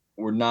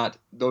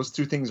 Those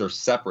two things are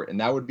separate,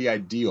 and that would be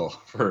ideal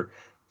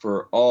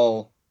for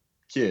all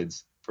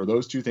kids, for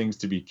those two things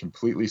to be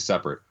completely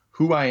separate.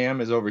 Who I am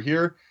is over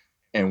here,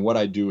 and what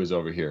I do is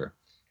over here.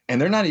 And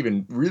they're not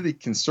even really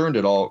concerned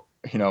at all,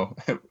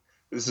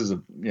 this is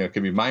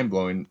can be mind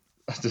blowing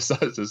to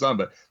some,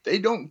 but they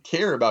don't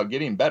care about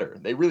getting better.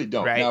 They really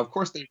don't. Right. Now, of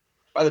course,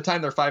 by the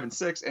time they're 5 and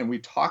 6 and we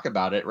talk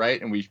about it,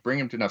 right, and we bring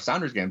them to enough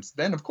Sounders games,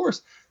 then of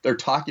course they're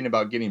talking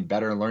about getting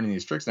better and learning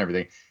these tricks and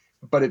everything.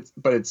 But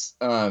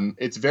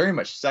it's very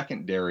much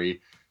secondary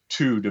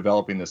to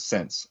developing the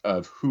sense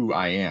of who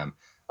I am.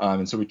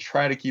 And so we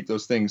try to keep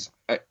those things.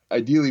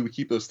 Ideally, we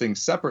keep those things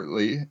separate,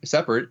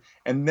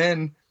 and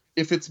then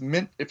if it's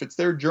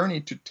their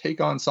journey to take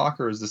on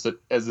soccer as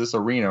this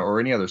arena or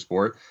any other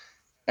sport,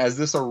 as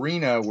this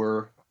arena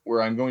where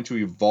I'm going to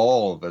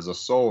evolve as a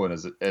soul and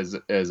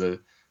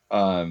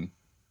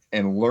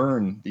and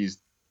learn these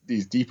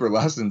deeper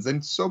lessons,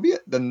 then so be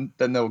it. Then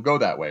they'll go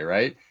that way,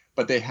 right?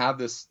 But they have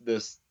this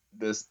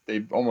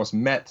they've almost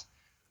met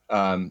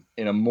in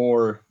a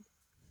more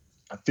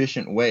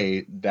efficient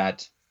way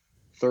that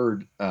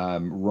third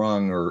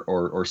rung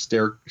or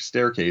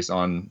staircase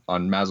on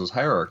Maslow's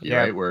hierarchy,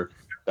 right? Where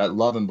that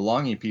love and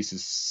belonging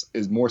piece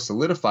is more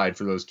solidified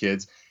for those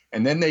kids.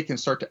 And then they can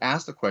start to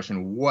ask the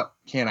question, what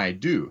can I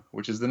do?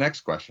 Which is the next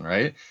question,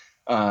 right?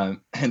 And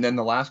then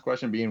the last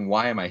question being,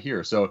 why am I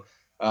here? So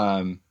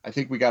I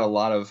think we got a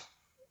lot of,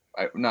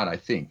 I've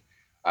trained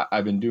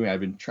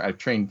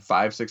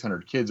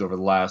 500-600 kids over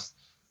the last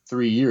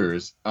 3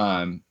 years.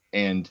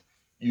 And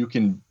you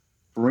can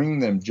bring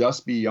them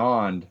just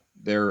beyond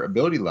their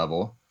ability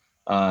level.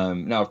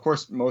 Now, of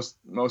course, most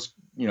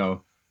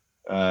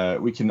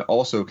we can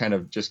also kind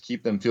of just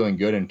keep them feeling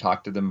good and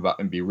talk to them about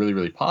and be really,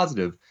 really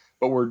positive,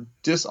 but we're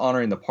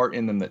dishonoring the part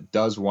in them that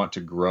does want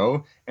to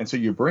grow. And so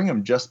you bring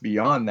them just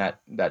beyond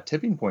that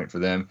tipping point for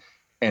them,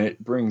 and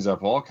it brings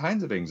up all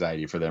kinds of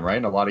anxiety for them, right?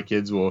 And a lot of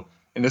kids will,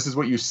 and this is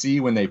what you see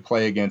when they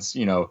play against,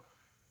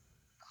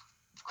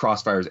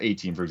 Crossfire's A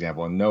team, for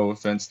example, and no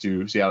offense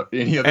to Seattle,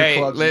 any other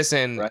clubs. Hey,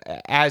 listen,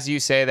 right? As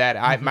you say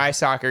that, my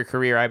soccer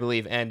career, I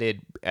believe,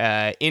 ended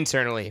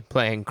internally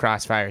playing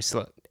Crossfire's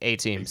A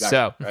team. Exactly,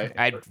 so right?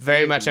 I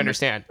very much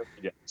understand.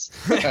 Yes.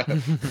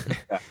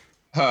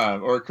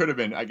 Or it could have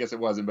been, I guess it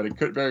wasn't, but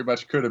it very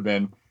much could have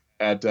been.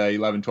 at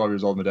 11, 12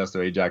 years old,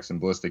 Modesto, Ajax,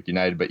 and Ballistic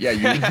United. But yeah,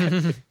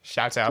 you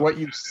Shouts out. what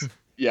you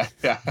yeah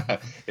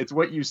it's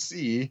what you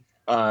see.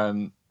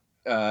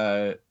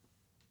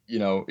 You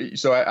know,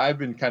 so I've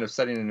been kind of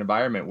setting an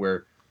environment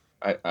where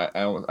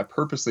I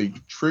purposely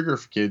trigger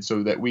for kids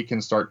so that we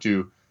can start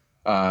to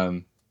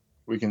feel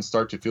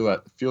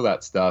that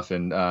stuff,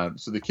 and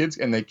so the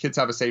kids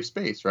have a safe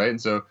space, right?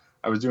 And so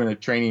I was doing a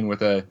training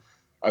with a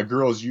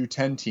girls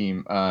U10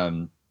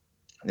 team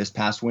this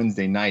past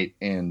Wednesday night,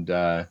 and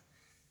I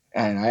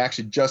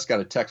actually just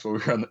got a text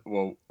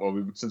while we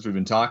were since we've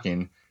been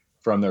talking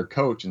from their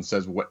coach, and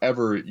says,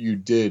 whatever you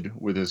did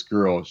with this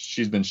girl,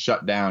 she's been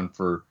shut down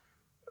for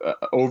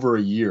over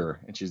a year,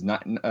 and she's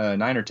not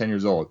 9 or 10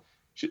 years old.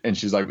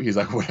 He's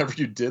like, whatever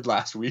you did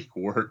last week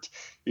worked.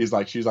 He's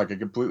like, she's like a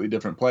completely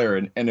different player.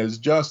 And it was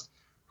just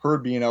her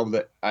being able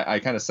to, I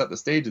kind of set the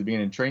stage at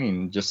being in training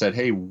and just said,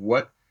 hey,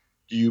 what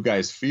do you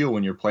guys feel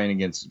when you're playing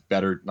against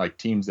better, like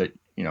teams that,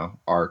 you know,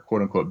 are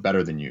quote unquote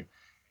better than you?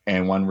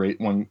 And one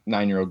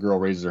 9-year-old girl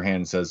raises her hand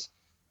and says,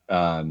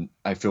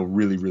 I feel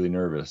really, really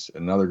nervous.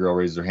 Another girl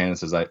raises her hand and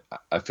says,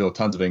 I feel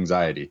tons of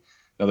anxiety.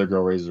 Another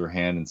girl raises her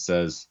hand and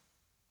says,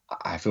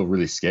 I feel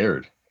really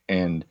scared.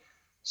 And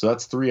so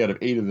that's 3 out of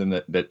 8 of them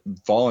that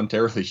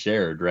voluntarily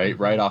shared, right?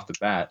 Mm-hmm. Right off the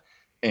bat.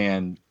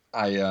 And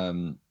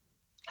I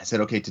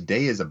said, okay,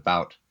 today is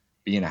about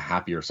being a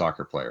happier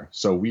soccer player.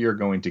 So we are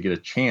going to get a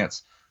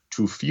chance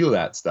to feel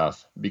that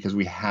stuff, because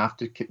we have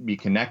to be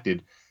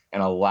connected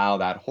and allow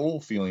that whole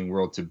feeling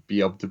world to be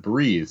able to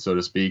breathe, so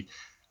to speak,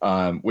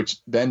 which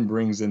then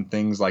brings in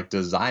things like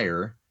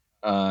desire,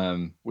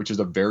 which is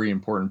a very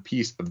important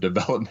piece of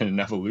development and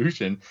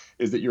evolution,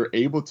 is that you're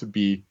able to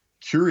be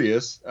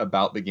curious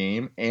about the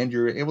game, and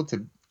you're able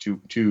to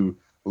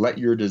let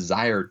your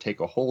desire take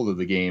a hold of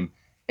the game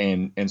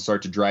and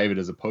start to drive it,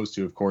 as opposed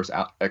to, of course,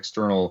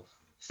 external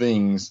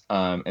things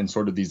and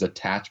sort of these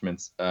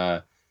attachments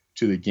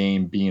to the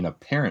game being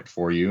apparent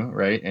for you,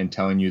 right? And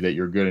telling you that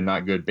you're good and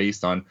not good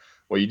based on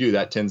what you do.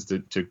 That tends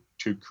to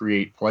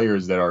create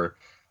players that are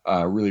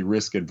really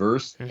risk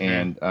adverse,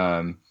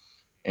 mm-hmm.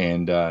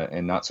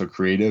 and not so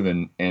creative,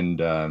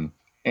 and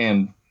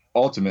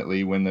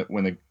ultimately when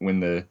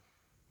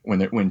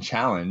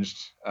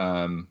challenged,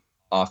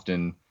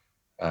 often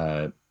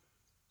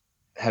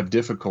have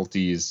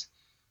difficulties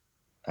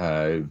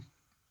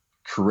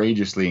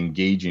courageously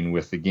engaging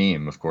with the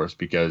game, of course,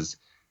 because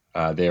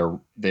they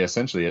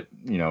essentially at,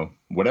 you know,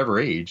 whatever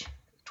age,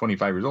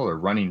 25 years old, are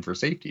running for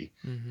safety,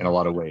 mm-hmm. in a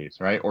lot of ways,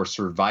 right? Or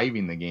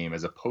surviving the game,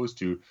 as opposed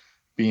to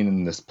being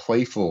in this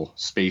playful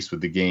space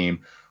with the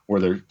game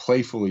where they're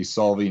playfully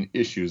solving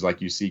issues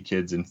like you see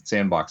kids in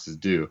sandboxes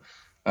do.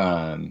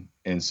 And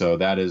so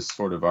that is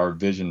sort of our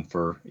vision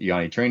for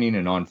IANI training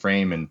and On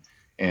Frame,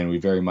 and we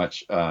very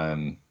much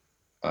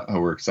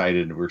we're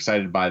excited. We're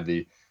excited by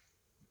the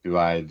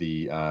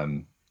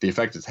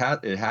effect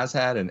it has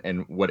had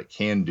and what it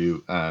can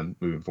do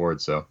moving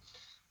forward. So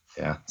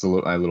yeah, it's a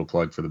little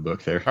plug for the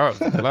book there. Oh,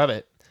 I love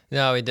it.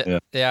 No, we did.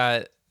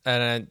 Yeah,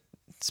 and it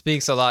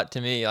speaks a lot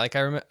to me. Like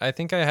I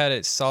think I had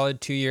a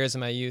solid 2 years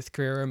in my youth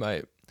career where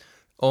my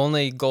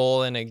only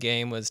goal in a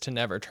game was to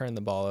never turn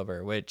the ball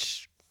over,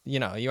 which, you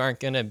know, you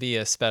aren't going to be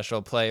a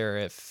special player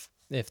if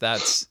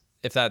that's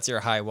your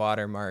high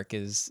water mark,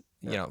 is,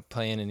 you know,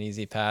 playing an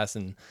easy pass.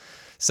 And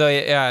so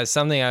yeah, it's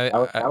something that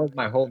was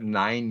my whole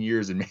 9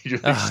 years in Major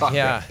League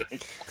Soccer.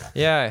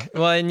 Yeah.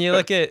 Well, and you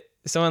look at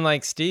someone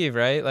like Steve,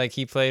 right? Like,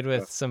 he played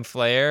with some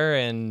flair,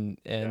 and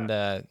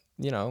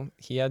you know,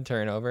 he had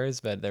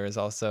turnovers, but there was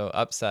also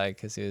upside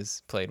because he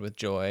was played with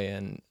joy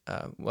and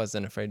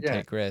wasn't afraid to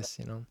take risks,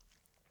 you know.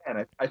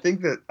 And I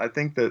think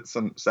that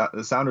some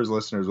the Sounders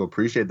listeners will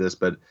appreciate this,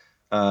 but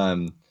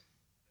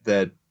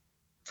that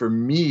for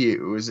me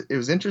it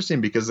was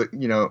interesting because,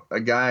 you know, a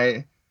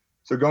guy.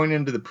 So going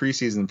into the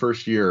preseason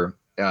first year,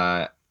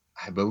 I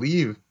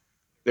believe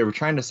they were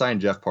trying to sign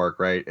Jeff Park,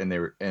 right? And it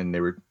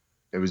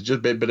was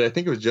just, but I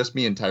think it was just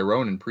me and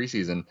Tyrone in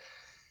preseason,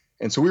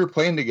 and so we were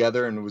playing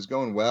together and it was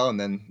going well. And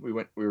then we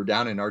were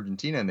down in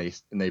Argentina, and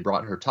they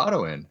brought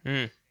Hurtado in,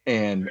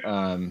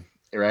 and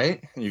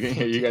right,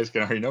 you guys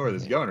can already know where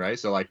this is going, right?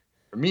 So like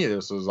for me,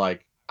 this was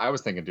like, I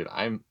was thinking, dude,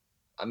 I'm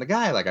the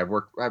guy. Like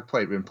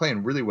been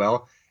playing really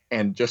well,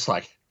 and just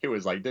like it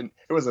was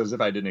as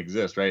if I didn't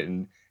exist, right?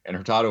 And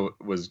Hurtado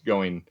was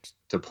going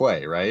to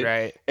play, right?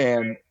 Right.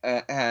 And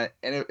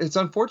it's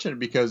unfortunate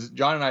because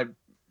John and I,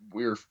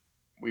 we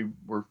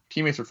were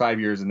teammates for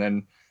 5 years, and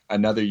then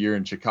another year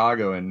in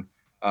Chicago, and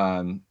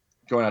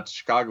going out to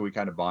Chicago, we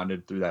kind of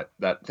bonded through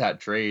that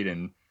trade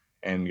and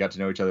got to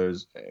know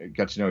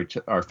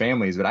our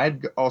families. But I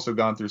had also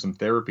gone through some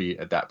therapy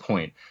at that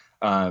point.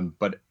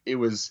 But it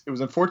was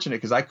unfortunate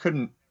because I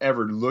couldn't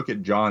ever look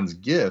at John's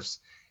gifts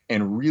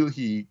and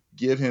really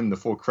give him the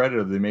full credit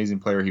of the amazing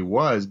player he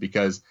was,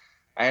 because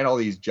I had all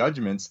these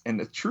judgments. And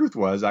the truth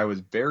was, I was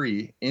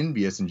very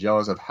envious and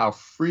jealous of how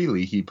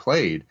freely he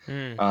played,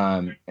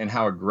 and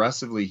how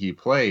aggressively he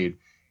played.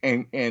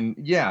 And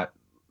yeah,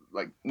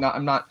 like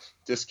I'm not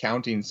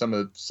discounting some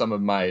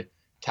of my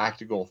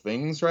tactical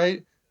things,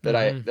 right?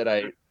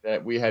 That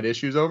we had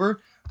issues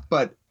over,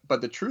 but but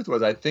the truth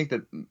was, I think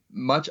that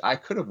I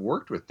could have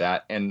worked with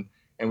that, and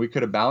we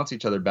could have balanced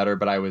each other better,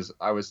 but I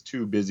was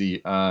too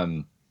busy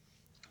of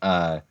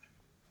kind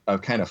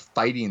of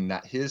fighting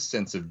that his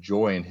sense of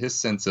joy and his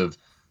sense of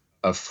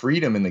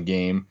freedom in the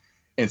game,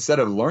 instead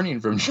of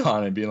learning from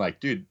John and being like,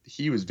 dude,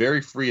 he was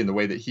very free in the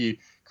way that he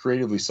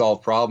creatively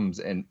solved problems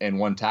and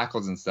won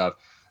tackles and stuff.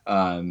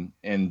 And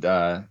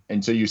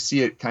so you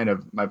see it kind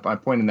of, my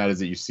point in that is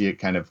that you see it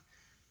kind of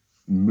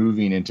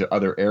moving into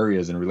other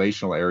areas and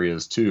relational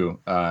areas too,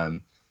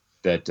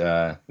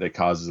 that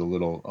causes a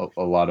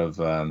lot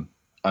of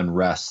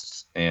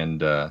unrest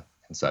and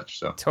such.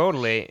 So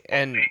totally.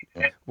 And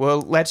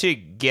we'll let you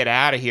get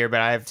out of here, but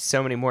I have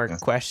so many more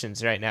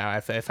questions right now.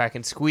 If I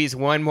can squeeze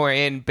one more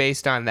in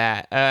based on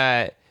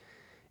that.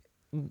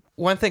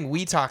 One thing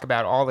we talk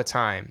about all the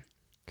time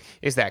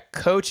is that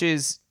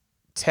coaches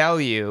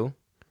tell you,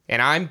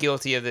 and I'm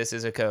guilty of this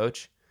as a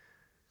coach,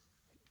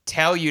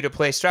 tell you to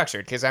play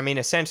structured, because I mean,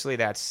 essentially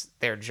that's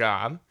their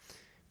job.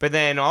 But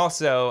then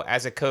also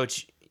as a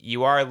coach,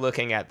 you are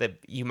looking at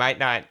you might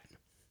not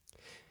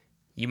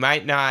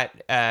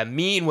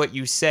mean what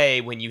you say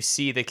when you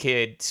see the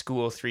kid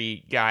school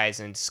 3 guys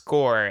and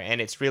score,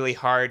 and it's really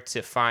hard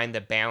to find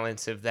the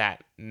balance of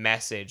that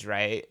message,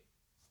 right?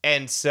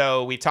 And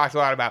so we talked a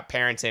lot about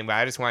parenting, but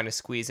I just wanted to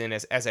squeeze in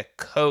as a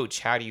coach,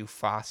 how do you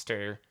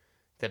foster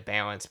the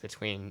balance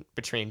between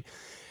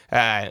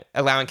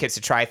allowing kids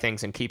to try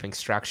things and keeping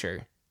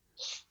structure?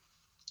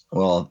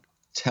 Well,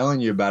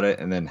 telling you about it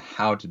and then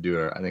how to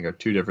do it, I think, are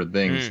two different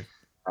things.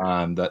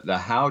 The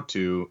how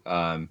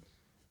to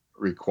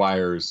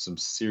requires some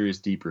serious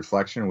deep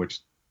reflection, which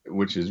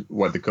is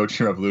what the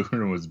coaching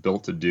revolution was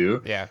built to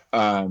do. Yeah.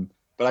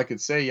 But I could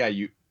say, yeah,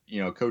 you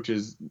know,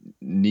 coaches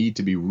need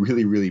to be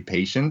really, really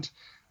patient,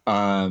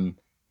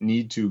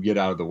 need to get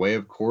out of the way,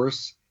 of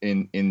course,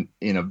 in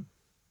a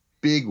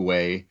big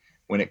way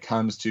when it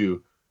comes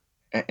to,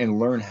 and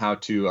learn how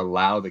to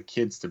allow the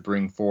kids to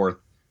bring forth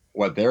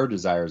what their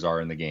desires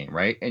are in the game,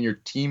 right? And your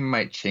team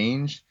might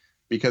change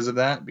because of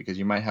that, because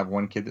you might have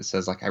one kid that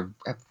says, like, I've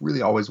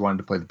really always wanted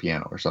to play the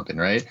piano or something,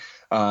 right?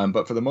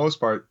 But for the most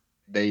part,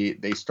 they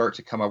start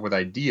to come up with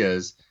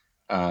ideas,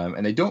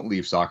 and they don't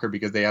leave soccer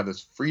because they have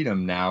this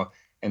freedom now,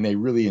 and they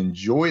really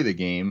enjoy the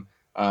game.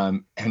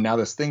 And now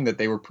this thing that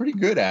they were pretty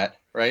good at,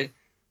 right,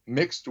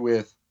 mixed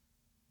with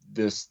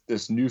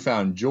this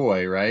newfound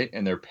joy, right,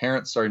 and their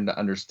parents starting to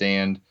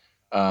understand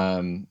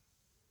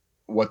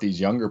what these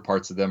younger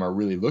parts of them are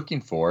really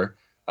looking for,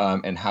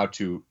 and how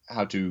to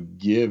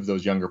give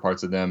those younger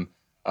parts of them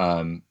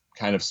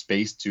kind of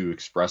space to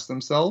express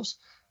themselves.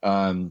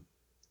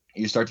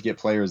 You start to get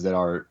players that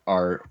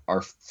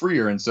are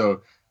freer, and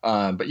so.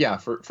 But yeah,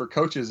 for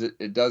coaches,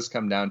 it does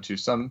come down to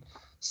some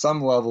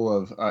level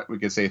of we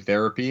could say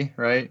therapy,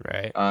 right?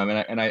 Right.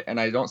 And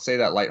I don't say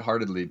that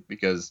lightheartedly,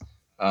 because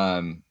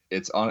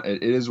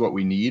it is what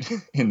we need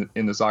in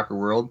the soccer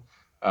world,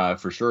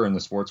 for sure, in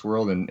the sports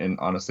world, and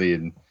honestly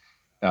in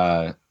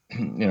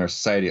our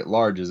society at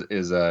large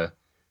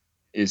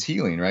is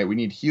healing, right? We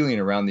need healing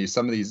around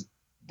some of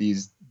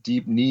these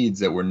deep needs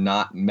that were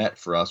not met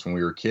for us when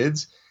we were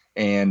kids,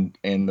 and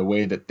the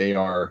way that they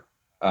are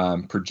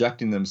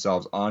projecting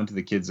themselves onto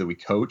the kids that we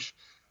coach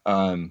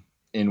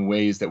in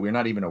ways that we're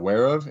not even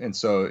aware of. And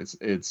so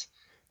it's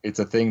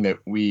a thing that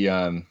we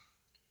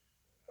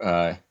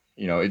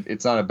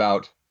it's not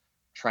about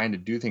trying to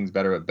do things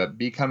better, but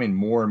becoming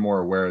more and more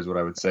aware is what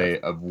I would say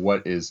of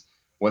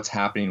what's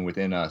happening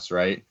within us,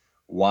 right?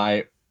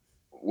 What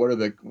are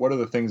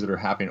the things that are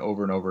happening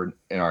over and over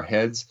in our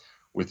heads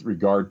with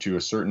regard to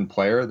a certain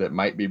player that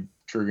might be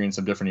triggering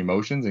some different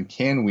emotions, and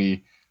can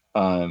we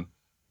have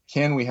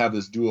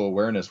this dual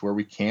awareness where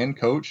we can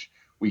coach,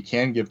 we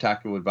can give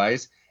tactical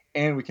advice,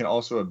 and we can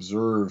also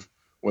observe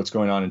what's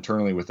going on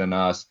internally within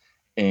us,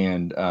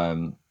 and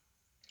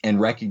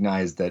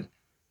recognize that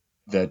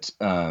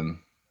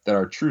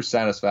our true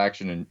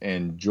satisfaction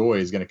and joy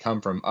is going to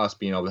come from us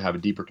being able to have a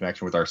deeper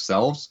connection with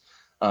ourselves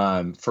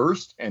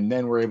first, and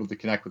then we're able to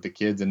connect with the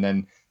kids, and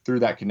then through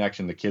that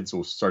connection, the kids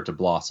will start to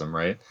blossom,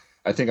 right?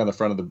 I think on the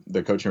front of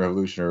the Coaching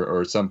Revolution,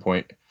 or at some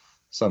point,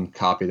 some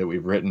copy that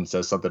we've written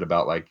says something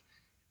about, like,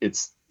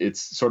 it's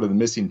sort of the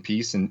missing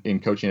piece in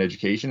coaching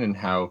education, and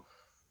how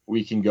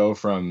we can go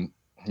from,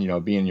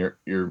 being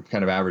your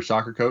kind of average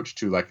soccer coach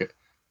to like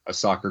a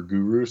soccer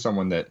guru,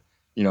 someone that,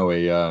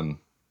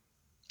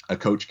 a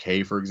Coach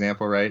K, for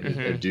example, right?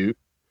 Mm-hmm. A Duke,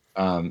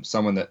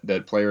 someone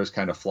that players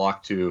kind of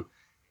flock to,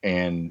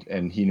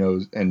 and he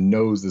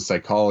knows the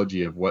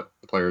psychology of what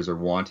the players are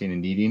wanting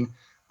and needing,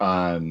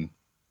 and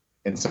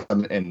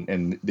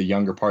the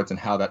younger parts, and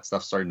how that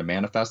stuff's starting to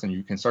manifest, and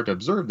you can start to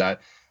observe that.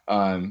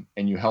 And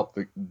you help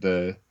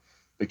the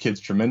kids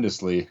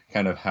tremendously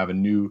kind of have a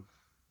new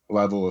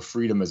level of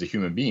freedom as a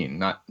human being,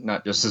 not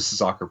just as a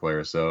soccer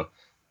player. So,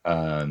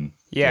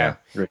 yeah.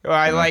 Well,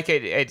 I like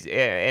it,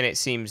 and it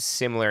seems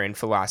similar in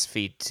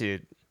philosophy to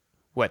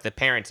what the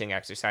parenting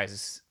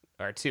exercises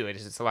are too.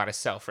 It's a lot of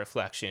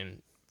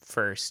self-reflection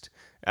first.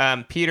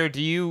 Peter,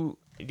 do you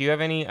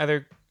have any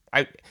other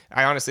I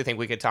honestly think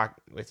we could talk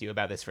with you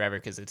about this forever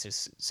because it's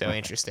just so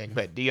interesting.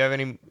 But do you have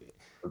any more?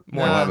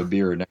 We'll have a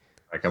beer next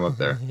time I come up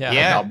there.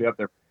 Yeah. I'll be up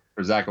there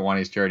for Zach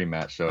Awani's charity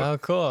match. So Oh,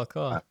 cool.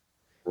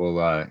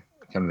 we'll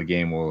come to the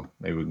game.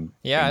 Maybe we can.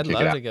 Yeah, I'd kick it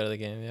love out. to go to the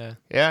game. Yeah.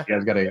 Yeah. You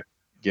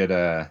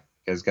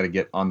guys got to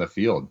get on the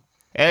field.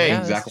 Hey,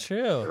 Yeah, Zach, that's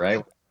true.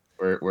 right?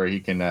 Where he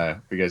can,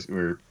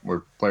 where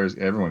players,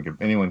 anyone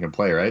can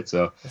play, right?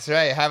 So That's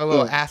right. Have a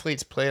little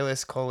athletes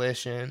playlist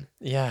coalition.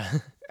 Yeah.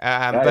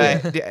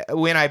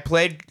 When I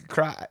played,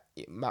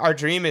 our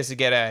dream is to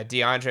get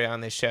DeAndre on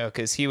this show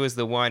because he was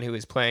the one who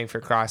was playing for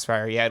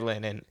Crossfire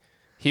Yedlin, and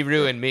he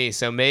ruined me.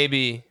 So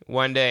maybe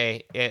one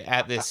day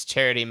at this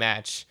charity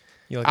match,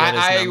 You'll get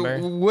his I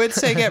number. would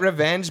say get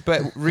revenge,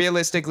 but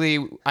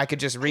realistically, I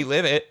could just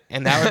relive it,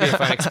 and that would be a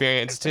fun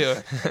experience too.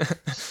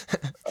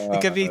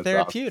 It could be that's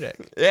therapeutic.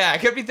 Yeah,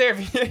 it could be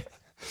therapeutic.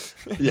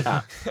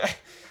 yeah.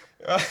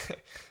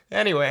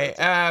 Anyway,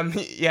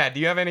 yeah. Do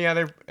you have any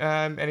other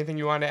anything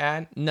you want to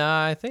add? No,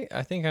 I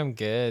think I'm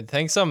good.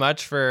 Thanks so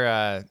much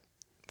for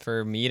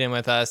meeting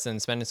with us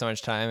and spending so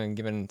much time and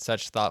giving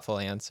such thoughtful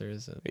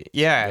answers.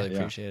 Yeah, really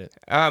appreciate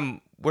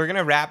it. We're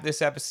gonna wrap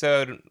this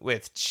episode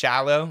with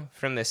 "Shallow"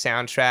 from the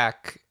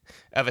soundtrack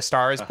of "A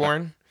Star Is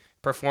Born,"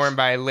 performed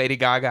by Lady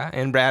Gaga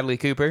and Bradley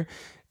Cooper.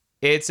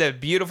 It's a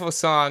beautiful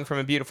song from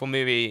a beautiful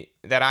movie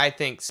that I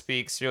think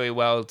speaks really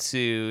well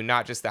to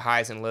not just the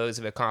highs and lows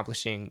of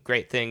accomplishing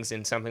great things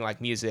in something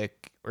like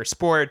music or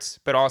sports,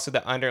 but also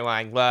the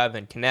underlying love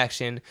and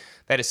connection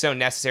that is so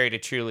necessary to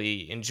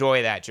truly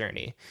enjoy that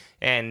journey.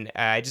 And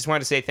I just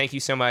want to say thank you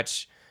so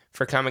much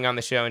for coming on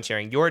the show and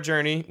sharing your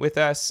journey with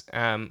us.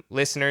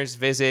 Listeners,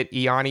 visit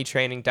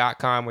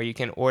ianitraining.com where you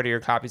can order your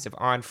copies of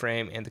On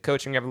Frame and The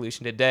Coaching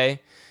Revolution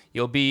today.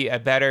 You'll be a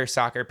better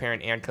soccer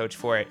parent and coach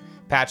for it.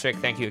 Patrick,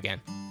 thank you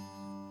again.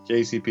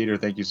 JC, Peter,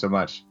 thank you so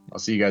much. I'll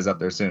see you guys up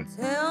there soon.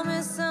 Tell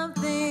me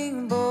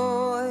something,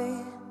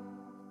 boy.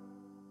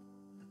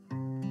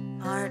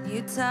 Aren't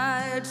you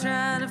tired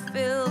trying to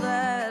fill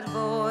that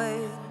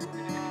void?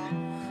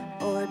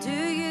 Or do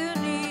you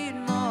need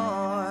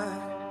more?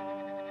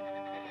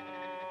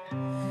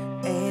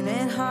 Ain't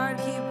it hard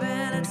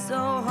keeping it so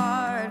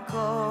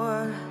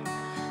hardcore?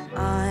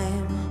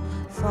 I'm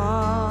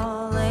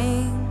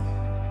falling.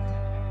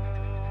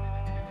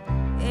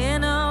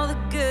 In all the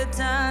good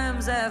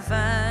times I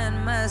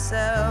find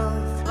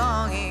myself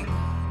longing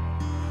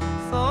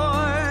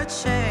for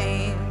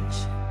change,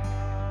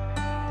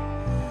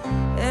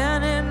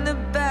 and in the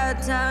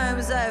bad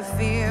times I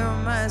fear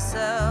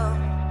myself.